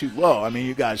high or too low? I mean,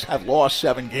 you guys have lost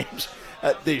 7 games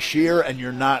this year, and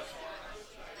you're not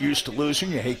used to losing.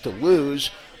 You hate to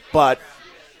lose, but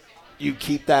you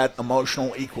keep that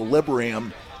emotional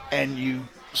equilibrium, and you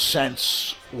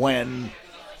sense when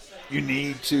you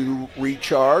need to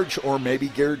recharge or maybe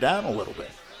gear down a little bit.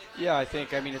 Yeah,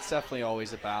 I mean, it's definitely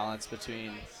always a balance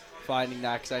between finding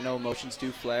that, because I know emotions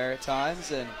do flare at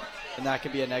times, and that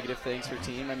can be a negative thing for a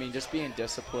team. I mean, just being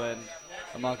disciplined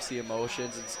amongst the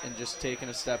emotions and just taking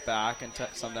a step back and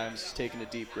sometimes taking a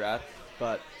deep breath.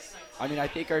 But I mean, I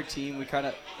think our team, we kind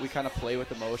of play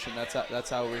with emotion. That's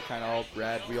how we're kind of all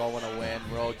bred. We all want to win.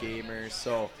 We're all gamers.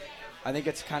 So I think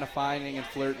it's kind of finding and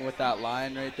flirting with that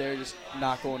line right there, just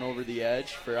not going over the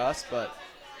edge for us. But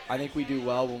I think we do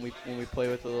well when we play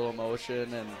with a little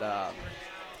emotion, and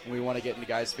we want to get into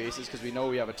guys' faces, because we know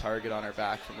we have a target on our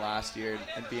back from last year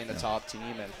and being a top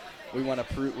team, and we want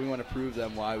to prove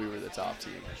them why we were the top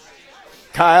team.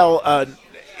 Kyle,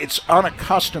 it's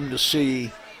unaccustomed to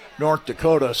see North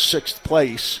Dakota 6th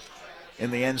place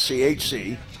in the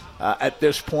NCHC at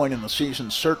this point in the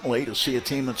season, certainly to see a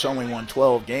team that's only won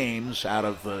 12 games out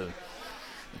of the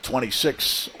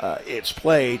 26 it's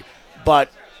played, but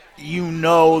you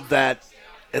know that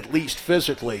at least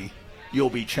physically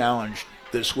you'll be challenged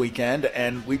this weekend,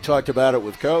 and we talked about it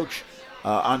with Coach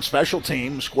on special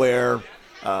teams, where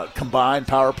combined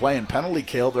power play and penalty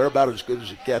kill, they're about as good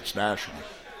as it gets nationally.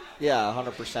 Yeah,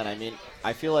 100%. I mean,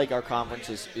 I feel like our conference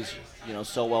is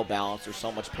so well balanced. There's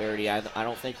so much parity. I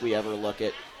don't think we ever look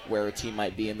at where a team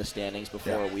might be in the standings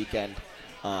before a weekend.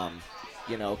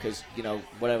 Because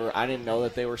whatever. I didn't know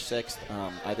that they were 6th.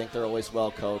 I think they're always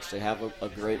well coached. They have a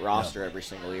great roster every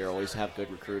single year. Always have good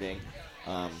recruiting.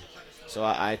 So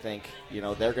I think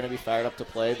they're going to be fired up to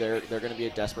play. They're going to be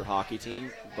a desperate hockey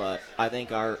team, but I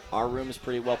think our room is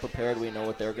pretty well prepared. We know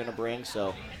what they're going to bring,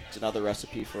 so it's another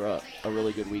recipe for a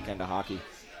really good weekend of hockey.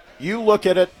 You look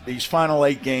at it, these final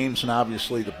 8 games, and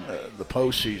obviously the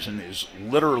postseason is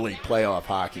literally playoff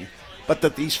hockey, but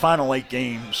that these final 8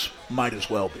 games might as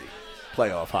well be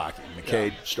playoff hockey.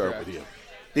 McCade, start with you.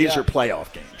 These are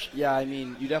playoff games. Yeah, I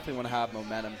mean, you definitely want to have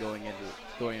momentum going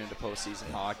into postseason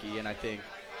hockey, and I think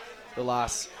the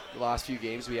last few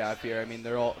games we have here, I mean,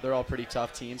 they're all pretty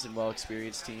tough teams and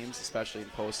well-experienced teams, especially in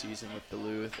postseason with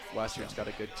Duluth. Western's got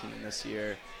a good team this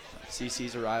year.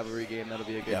 CC's a rivalry game. That'll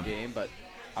be a good game. But,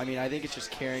 I mean, I think it's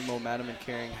just carrying momentum and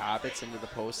carrying habits into the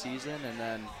postseason and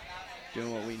then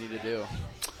doing what we need to do.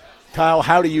 Kyle,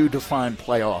 how do you define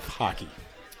playoff hockey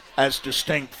as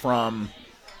distinct from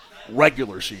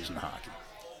regular season hockey?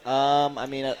 I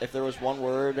mean, if there was one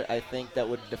word, I think that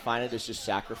would define it as just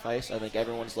sacrifice. I think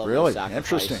everyone's level of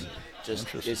sacrifice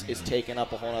is taking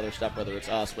up a whole other step, whether it's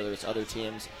us, whether it's other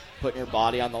teams, putting your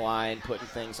body on the line, putting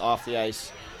things off the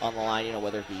ice on the line,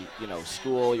 whether it be,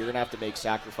 school, you're going to have to make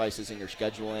sacrifices in your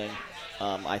scheduling.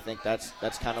 I think that's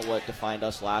kind of what defined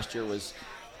us last year was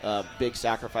big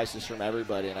sacrifices from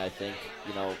everybody, and I think,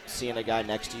 seeing a guy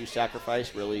next to you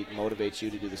sacrifice really motivates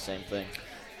you to do the same thing.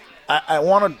 I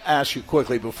want to ask you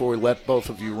quickly before we let both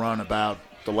of you run about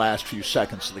the last few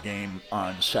seconds of the game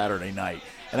on Saturday night.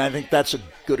 And I think that's a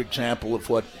good example of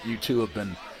what you two have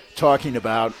been talking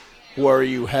about, where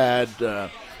you had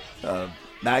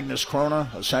Magnus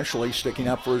Krona essentially sticking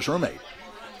up for his roommate.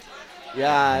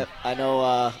 Yeah, I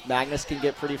know Magnus can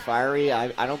get pretty fiery.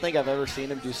 I don't think I've ever seen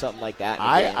him do something like that in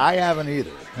a game. I haven't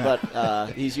either. But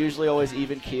he's usually always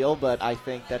even keel, but I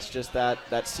think that's just that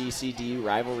CCD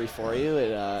rivalry for you.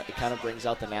 It kind of brings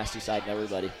out the nasty side in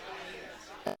everybody.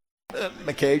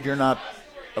 McCade, you're not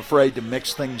afraid to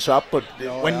mix things up, but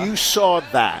when you saw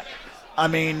that, I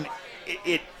mean,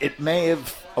 it may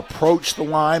have approached the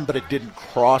line, but it didn't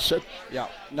cross it. Yeah,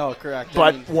 no, correct.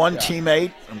 But one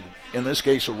teammate, in this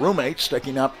case a roommate,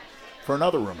 sticking up for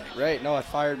another roommate. Right, no, it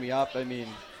fired me up. I mean,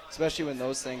 especially when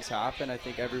those things happen, I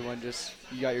think everyone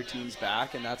you got your team's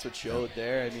back, and that's what showed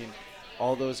there. I mean,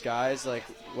 all those guys, like,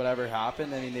 whatever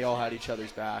happened, I mean, they all had each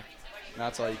other's back. And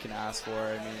that's all you can ask for.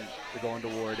 I mean, we're going to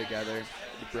war together,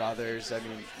 the brothers, I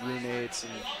mean, roommates,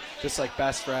 and just like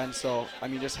best friends. So, I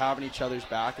mean, just having each other's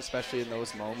back, especially in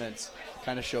those moments,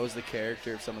 kind of shows the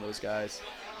character of some of those guys.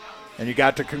 And you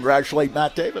got to congratulate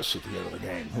Matt Davis at the end of the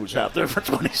game, who's out there for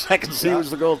 20 seconds. He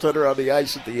was the goaltender on the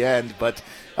ice at the end. But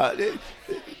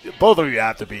both of you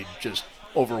have to be just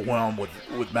overwhelmed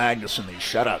with Magnus in these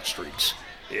shutout streaks.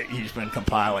 He's been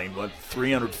compiling,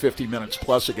 350 minutes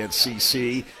plus against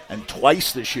CC, and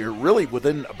twice this year, really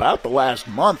within about the last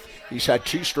month, he's had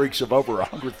 2 streaks of over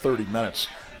 130 minutes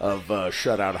of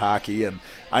shutout hockey. And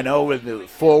I know in the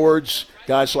forwards,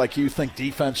 guys like you think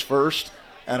defense first,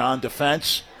 and on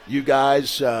defense, you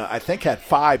guys, I think, had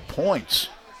 5 points,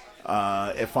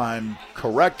 if I'm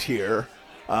correct here,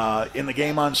 in the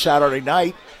game on Saturday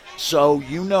night. So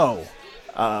you know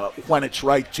when it's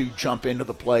right to jump into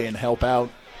the play and help out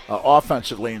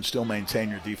offensively and still maintain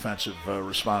your defensive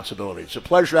responsibility. It's a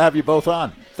pleasure to have you both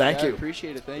on. Thank you. I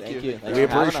appreciate it. Thank you. We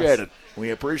appreciate it. We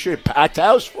appreciate it. Packed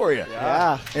house for you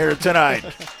here tonight.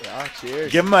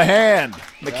 Cheers. Give him a hand.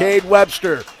 McCade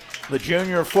Webster, the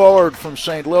junior forward from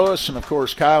St. Louis, and, of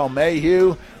course, Kyle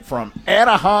Mayhew from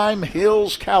Anaheim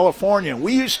Hills, California.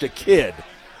 We used to kid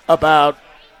about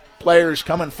players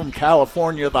coming from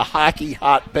California, the hockey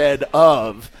hotbed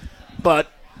of,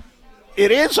 but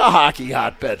it is a hockey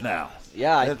hotbed now.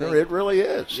 Yeah, It really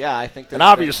is. Yeah, I think. And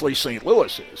obviously St.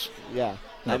 Louis is. Yeah.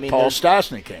 I mean, Paul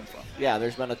Stastny came from. Yeah,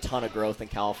 there's been a ton of growth in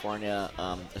California,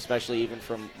 especially even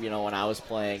from, when I was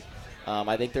playing.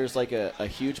 I think there's like a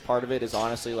huge part of it is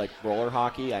honestly like roller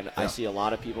hockey. I see a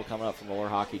lot of people coming up from roller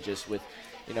hockey just with,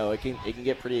 it can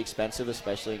get pretty expensive,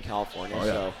 especially in California. Oh,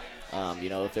 yeah. So,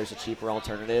 if there's a cheaper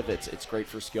alternative, it's great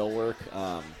for skill work.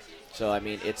 So, I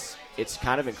mean, it's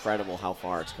kind of incredible how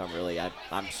far it's come, really.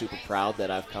 I'm super proud that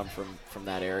I've come from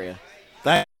that area.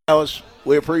 Thanks, Alice.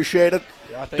 We appreciate it.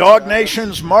 Yeah, Dog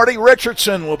Nation's Marty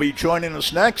Richardson will be joining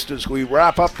us next as we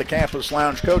wrap up the Campus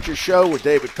Lounge Coaches Show with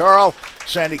David Carl.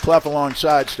 Sandy Clough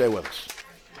alongside. Stay with us.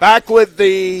 Back with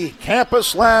the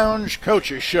Campus Lounge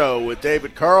Coaches Show with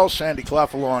David Carl, Sandy Clough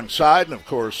alongside, and, of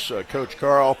course, Coach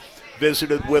Carl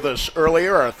visited with us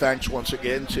earlier. Our thanks once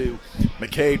again to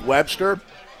McCade Webster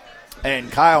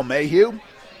and Kyle Mayhew,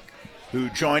 who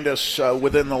joined us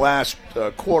within the last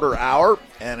quarter hour.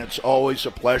 And it's always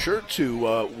a pleasure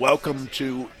to welcome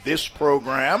to this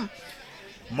program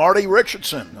Marty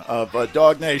Richardson of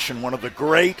Dog Nation, one of the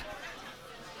great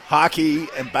hockey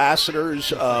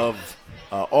ambassadors of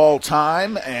all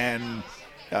time, and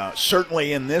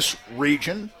certainly in this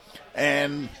region.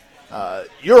 And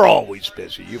you're always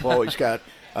busy. You've always got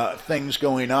things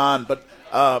going on. But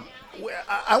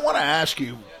I want to ask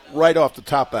you right off the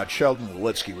top about Sheldon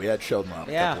Walitsky. We had Sheldon on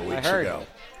a couple of weeks ago.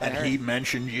 And he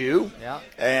mentioned you. Yeah.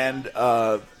 And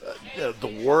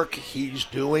the work he's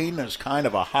doing as kind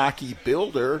of a hockey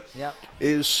builder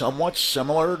is somewhat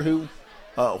similar to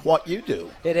what you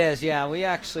do. It is, yeah. We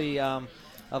actually, of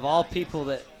all people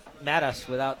that met us,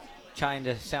 without trying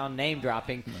to sound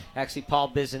name-dropping, actually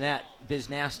Paul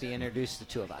Biznasty introduced the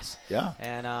two of us. Yeah.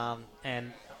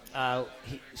 And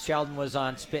Sheldon was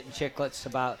on Spit and Chicklets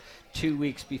about 2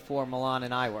 weeks before Milan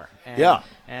and I were.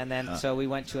 And then so we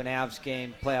went to an Avs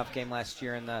game, playoff game last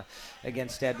year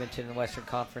against Edmonton in the Western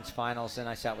Conference Finals, and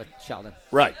I sat with Sheldon.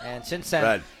 Right. And since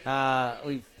then,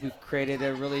 we've created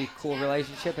a really cool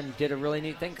relationship and did a really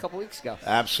neat thing a couple weeks ago.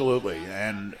 Absolutely.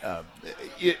 And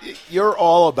you're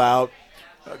all about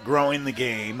growing the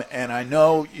game, and I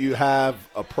know you have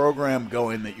a program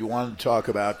going that you want to talk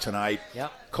about tonight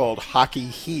called Hockey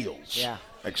Heals. Yeah.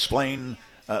 Explain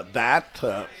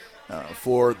that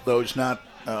for those not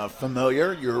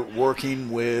familiar. You're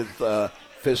working with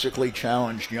physically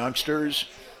challenged youngsters,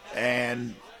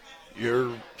 and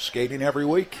you're skating every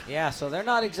week. Yeah, so they're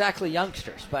not exactly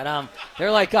youngsters, but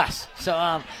they're like us. So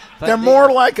but they're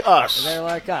more like us. They're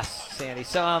like us, Sandy.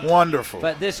 So wonderful.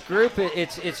 But this group,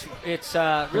 it's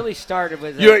really started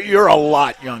with. You're a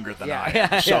lot younger than I am.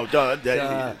 Yeah. So, but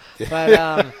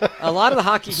a lot of the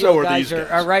hockey So guys are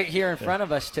are right here in front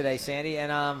of us today, Sandy.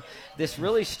 And this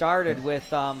really started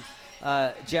with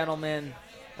a gentleman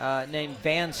named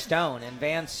Van Stone, and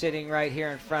Van's sitting right here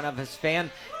in front of us.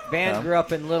 Van grew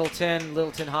up in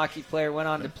Littleton hockey player, went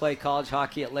on to play college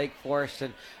hockey at Lake Forest,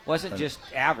 and wasn't just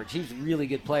average. He was a really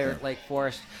good player at Lake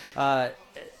Forest.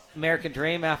 American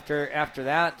Dream after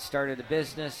that, started a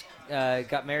business,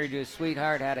 got married to his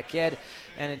sweetheart, had a kid,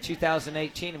 and in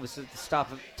 2018 it was at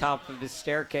the top of his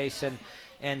staircase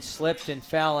and slipped and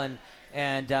fell and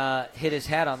hit his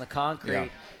head on the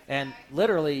concrete, and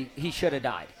literally he should have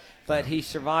died. But he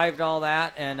survived all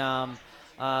that, and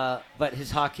but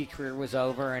his hockey career was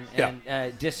over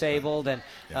and disabled, and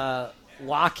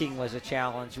walking was a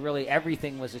challenge. Really,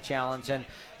 everything was a challenge.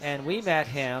 And we met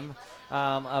him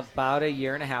about a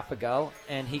year and a half ago,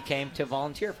 and he came to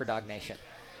volunteer for Dog Nation.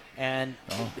 And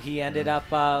he ended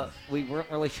up, we weren't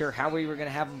really sure how we were going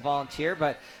to have him volunteer,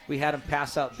 but we had him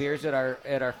pass out beers at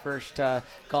our first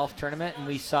golf tournament, and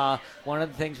we saw one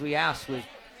of the things we asked was,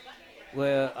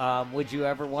 would you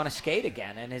ever want to skate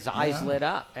again? And his eyes lit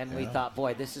up, and we thought,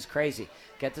 boy, this is crazy.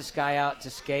 Get this guy out to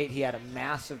skate. He had a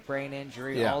massive brain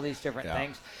injury, all these different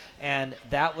things, and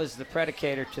that was the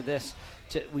predicator to this.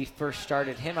 We first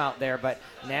started him out there, but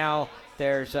now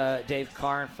there's Dave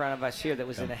Carr in front of us here that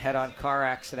was in a head-on car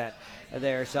accident.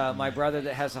 There's my brother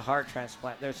that has a heart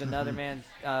transplant. There's another man,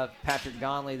 Patrick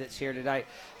Donnelly, that's here tonight.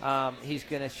 He's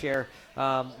going to share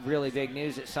really big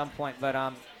news at some point,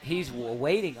 but he's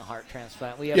awaiting a heart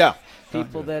transplant. We have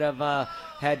people that have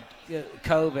had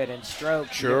COVID and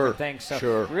strokes and different things.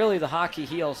 So really the Hockey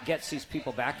Heals gets these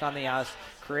people back on the ice,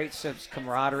 creates some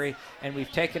camaraderie, and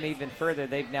we've taken it even further.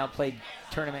 They've now played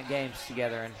tournament games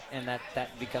together, and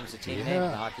that becomes a team name, the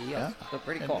Hockey Heals. So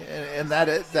pretty cool. And that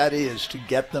is to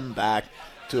get them back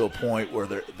to a point where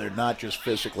they're not just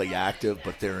physically active,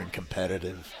 but they're in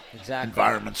competitive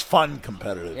environments, fun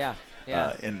competitive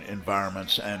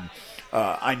environments. And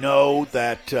I know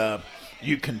that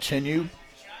you continue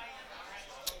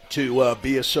to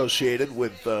be associated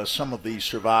with some of these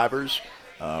survivors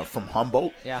from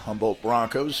Humboldt, Humboldt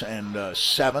Broncos, and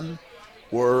 7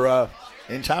 were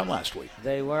in town last week.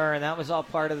 They were, and that was all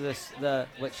part of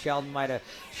what Sheldon might have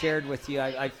shared with you.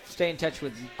 I stay in touch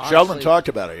with. Sheldon talked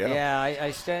about it,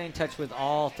 I stay in touch with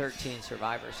all 13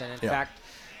 survivors, and in fact,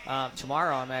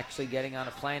 tomorrow I'm actually getting on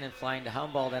a plane and flying to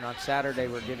Humboldt, and on Saturday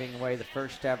we're giving away the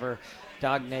first ever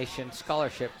Dog Nation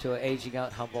scholarship to an aging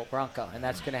out Humboldt Bronco, and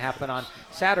that's going to happen on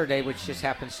Saturday, which just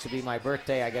happens to be my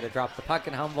birthday. I got to drop the puck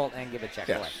in Humboldt and give a check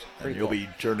away. And you'll be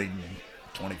turning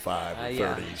 25 or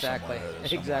 30 exactly.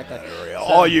 In that area. So,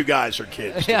 all you guys are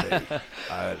kids today.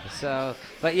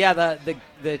 But yeah,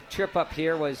 the trip up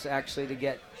here was actually to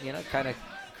get, kind of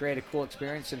create a cool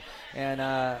experience, and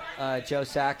Joe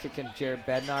Sakic and Jared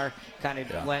Bednar kind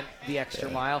of went the extra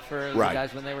mile for the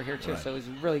guys when they were here too. So it was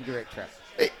a really great trip.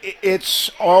 It's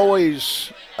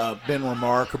always been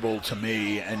remarkable to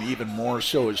me, and even more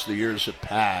so as the years have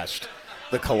passed,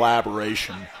 the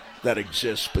collaboration that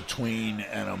exists between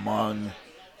and among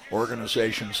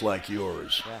organizations like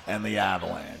yours and the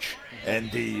Avalanche and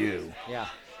DU.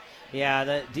 Yeah,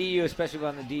 the DU, especially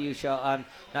on the DU show,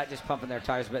 not just pumping their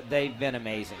tires, but they've been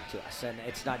amazing to us. And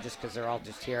it's not just because they're all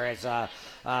just here. As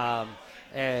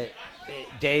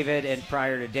David, and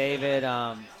prior to David,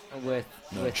 with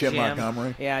Jim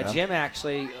Montgomery. Jim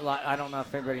actually, I don't know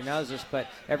if everybody knows this, but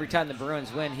every time the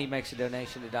Bruins win, he makes a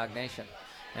donation to Dog Nation.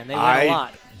 And they win a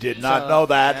lot. Did not know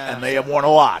that, and they have won a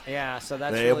lot. Yeah, so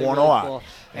that's really cool.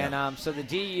 And so the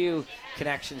DU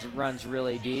connections runs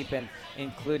really deep, and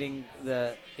including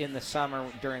in the summer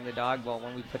during the Dog Bowl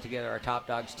when we put together our Top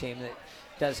Dogs team that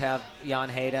does have Jan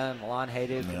Hayda and Milan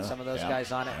Hayduk and some of those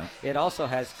guys on it. It also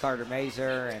has Carter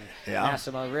Mazer and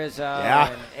Massimo Rizzo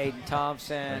and Aiden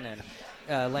Thompson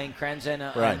and Lane Krenzen.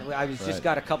 And I just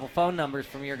got a couple phone numbers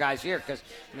from your guys here because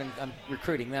I'm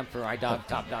recruiting them for my Top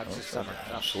Dogs this summer.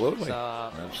 Absolutely.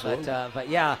 But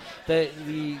yeah,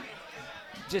 the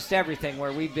just everything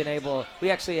where we've been able.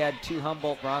 We actually had 2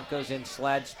 Humboldt Broncos in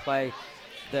sleds play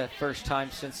the first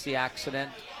time since the accident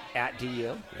at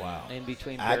DU. Wow. In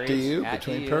between at periods.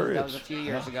 Between periods. That was a few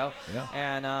years ago. Yeah.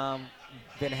 And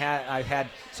I've had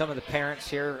some of the parents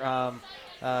here.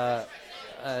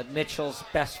 Mitchell's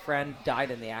best friend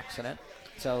died in the accident,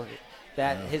 so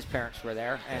his parents were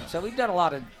there, and so we've done a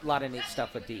lot of neat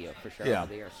stuff with DU for sure over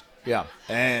the years. Yeah,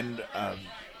 and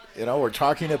we're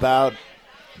talking about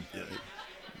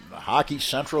Hockey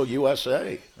Central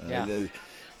USA, the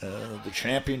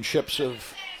championships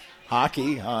of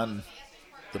hockey on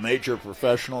the major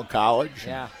professional college,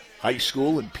 and high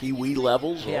school, and pee-wee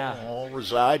levels all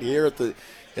reside here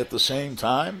at the same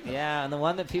time. Yeah, and the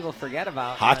one that people forget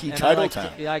about, Hockey Title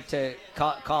Town. You like to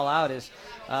call out is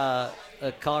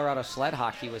Colorado Sled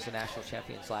Hockey was the national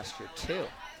champions last year too.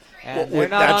 And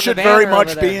that should very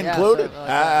much be included.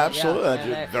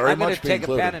 Absolutely, very much be included. I'm going to take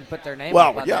a pen and put their name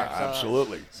up on there.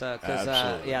 Absolutely. So, because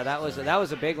that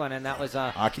was a big one, and that was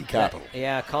hockey capital.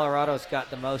 Colorado's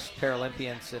got the most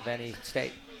Paralympians of any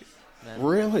state. And,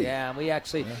 really? Yeah, and we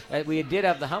actually we did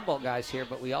have the Humboldt guys here,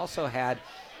 but we also had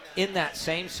in that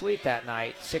same suite that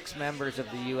night 6 members of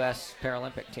the U.S.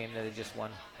 Paralympic team that had just won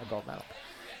a gold medal.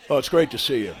 Well, it's great to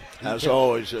see you. As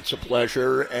always, it's a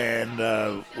pleasure,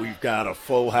 and we've got a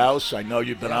full house. I know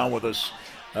you've been on with us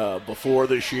before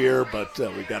this year, but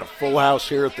we've got a full house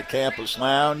here at the Campus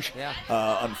Lounge. Yeah.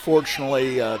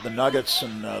 Unfortunately, the Nuggets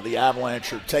and the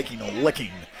Avalanche are taking a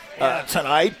licking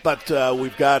tonight, but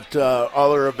we've got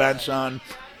other events on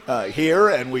here,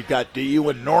 and we've got DU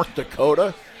in North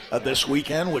Dakota this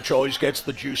weekend, which always gets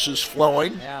the juices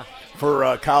flowing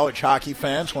for college hockey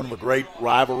fans. One of the great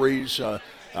rivalries.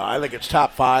 I think it's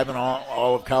top 5 in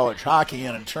all of college hockey,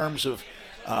 and in terms of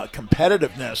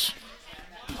competitiveness,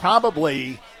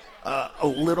 probably a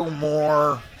little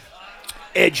more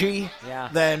edgy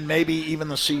than maybe even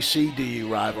the CCDU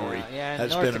rivalry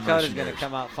has North been in Dakota's recent going years. to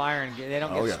come out firing. They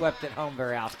don't get swept at home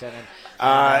very often.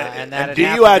 And that DU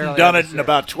happened hadn't earlier done it this in year.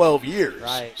 about 12 years.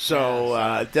 Right.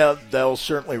 So they'll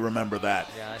certainly remember that.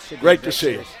 Yeah, it should be Great a to see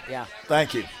you. series. Yeah.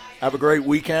 Thank you. Have a great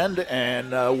weekend,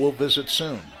 and we'll visit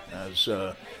soon, as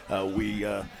we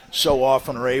so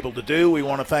often are able to do. We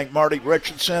want to thank Marty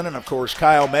Richardson and, of course,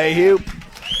 Kyle Mayhew,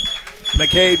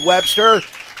 McCade Webster,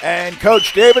 and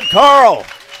Coach David Carl.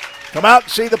 Come out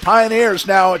and see the Pioneers.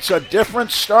 Now, it's a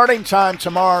different starting time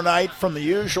tomorrow night from the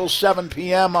usual 7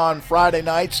 p.m. on Friday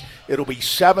nights. It'll be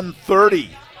 7:30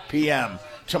 p.m.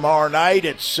 tomorrow night.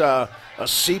 It's a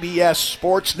CBS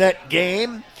Sportsnet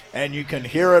game, and you can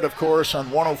hear it, of course, on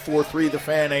 104.3 The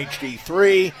Fan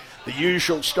HD3. The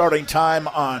usual starting time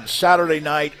on Saturday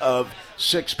night of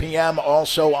 6 p.m.,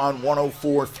 also on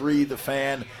 104.3 The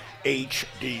Fan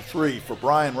HD3. For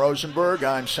Brian Rosenberg,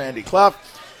 I'm Sandy Clough,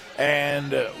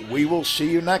 and we will see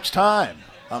you next time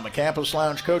on the Campus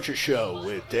Lounge Coaches Show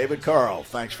with David Carl.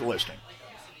 Thanks for listening.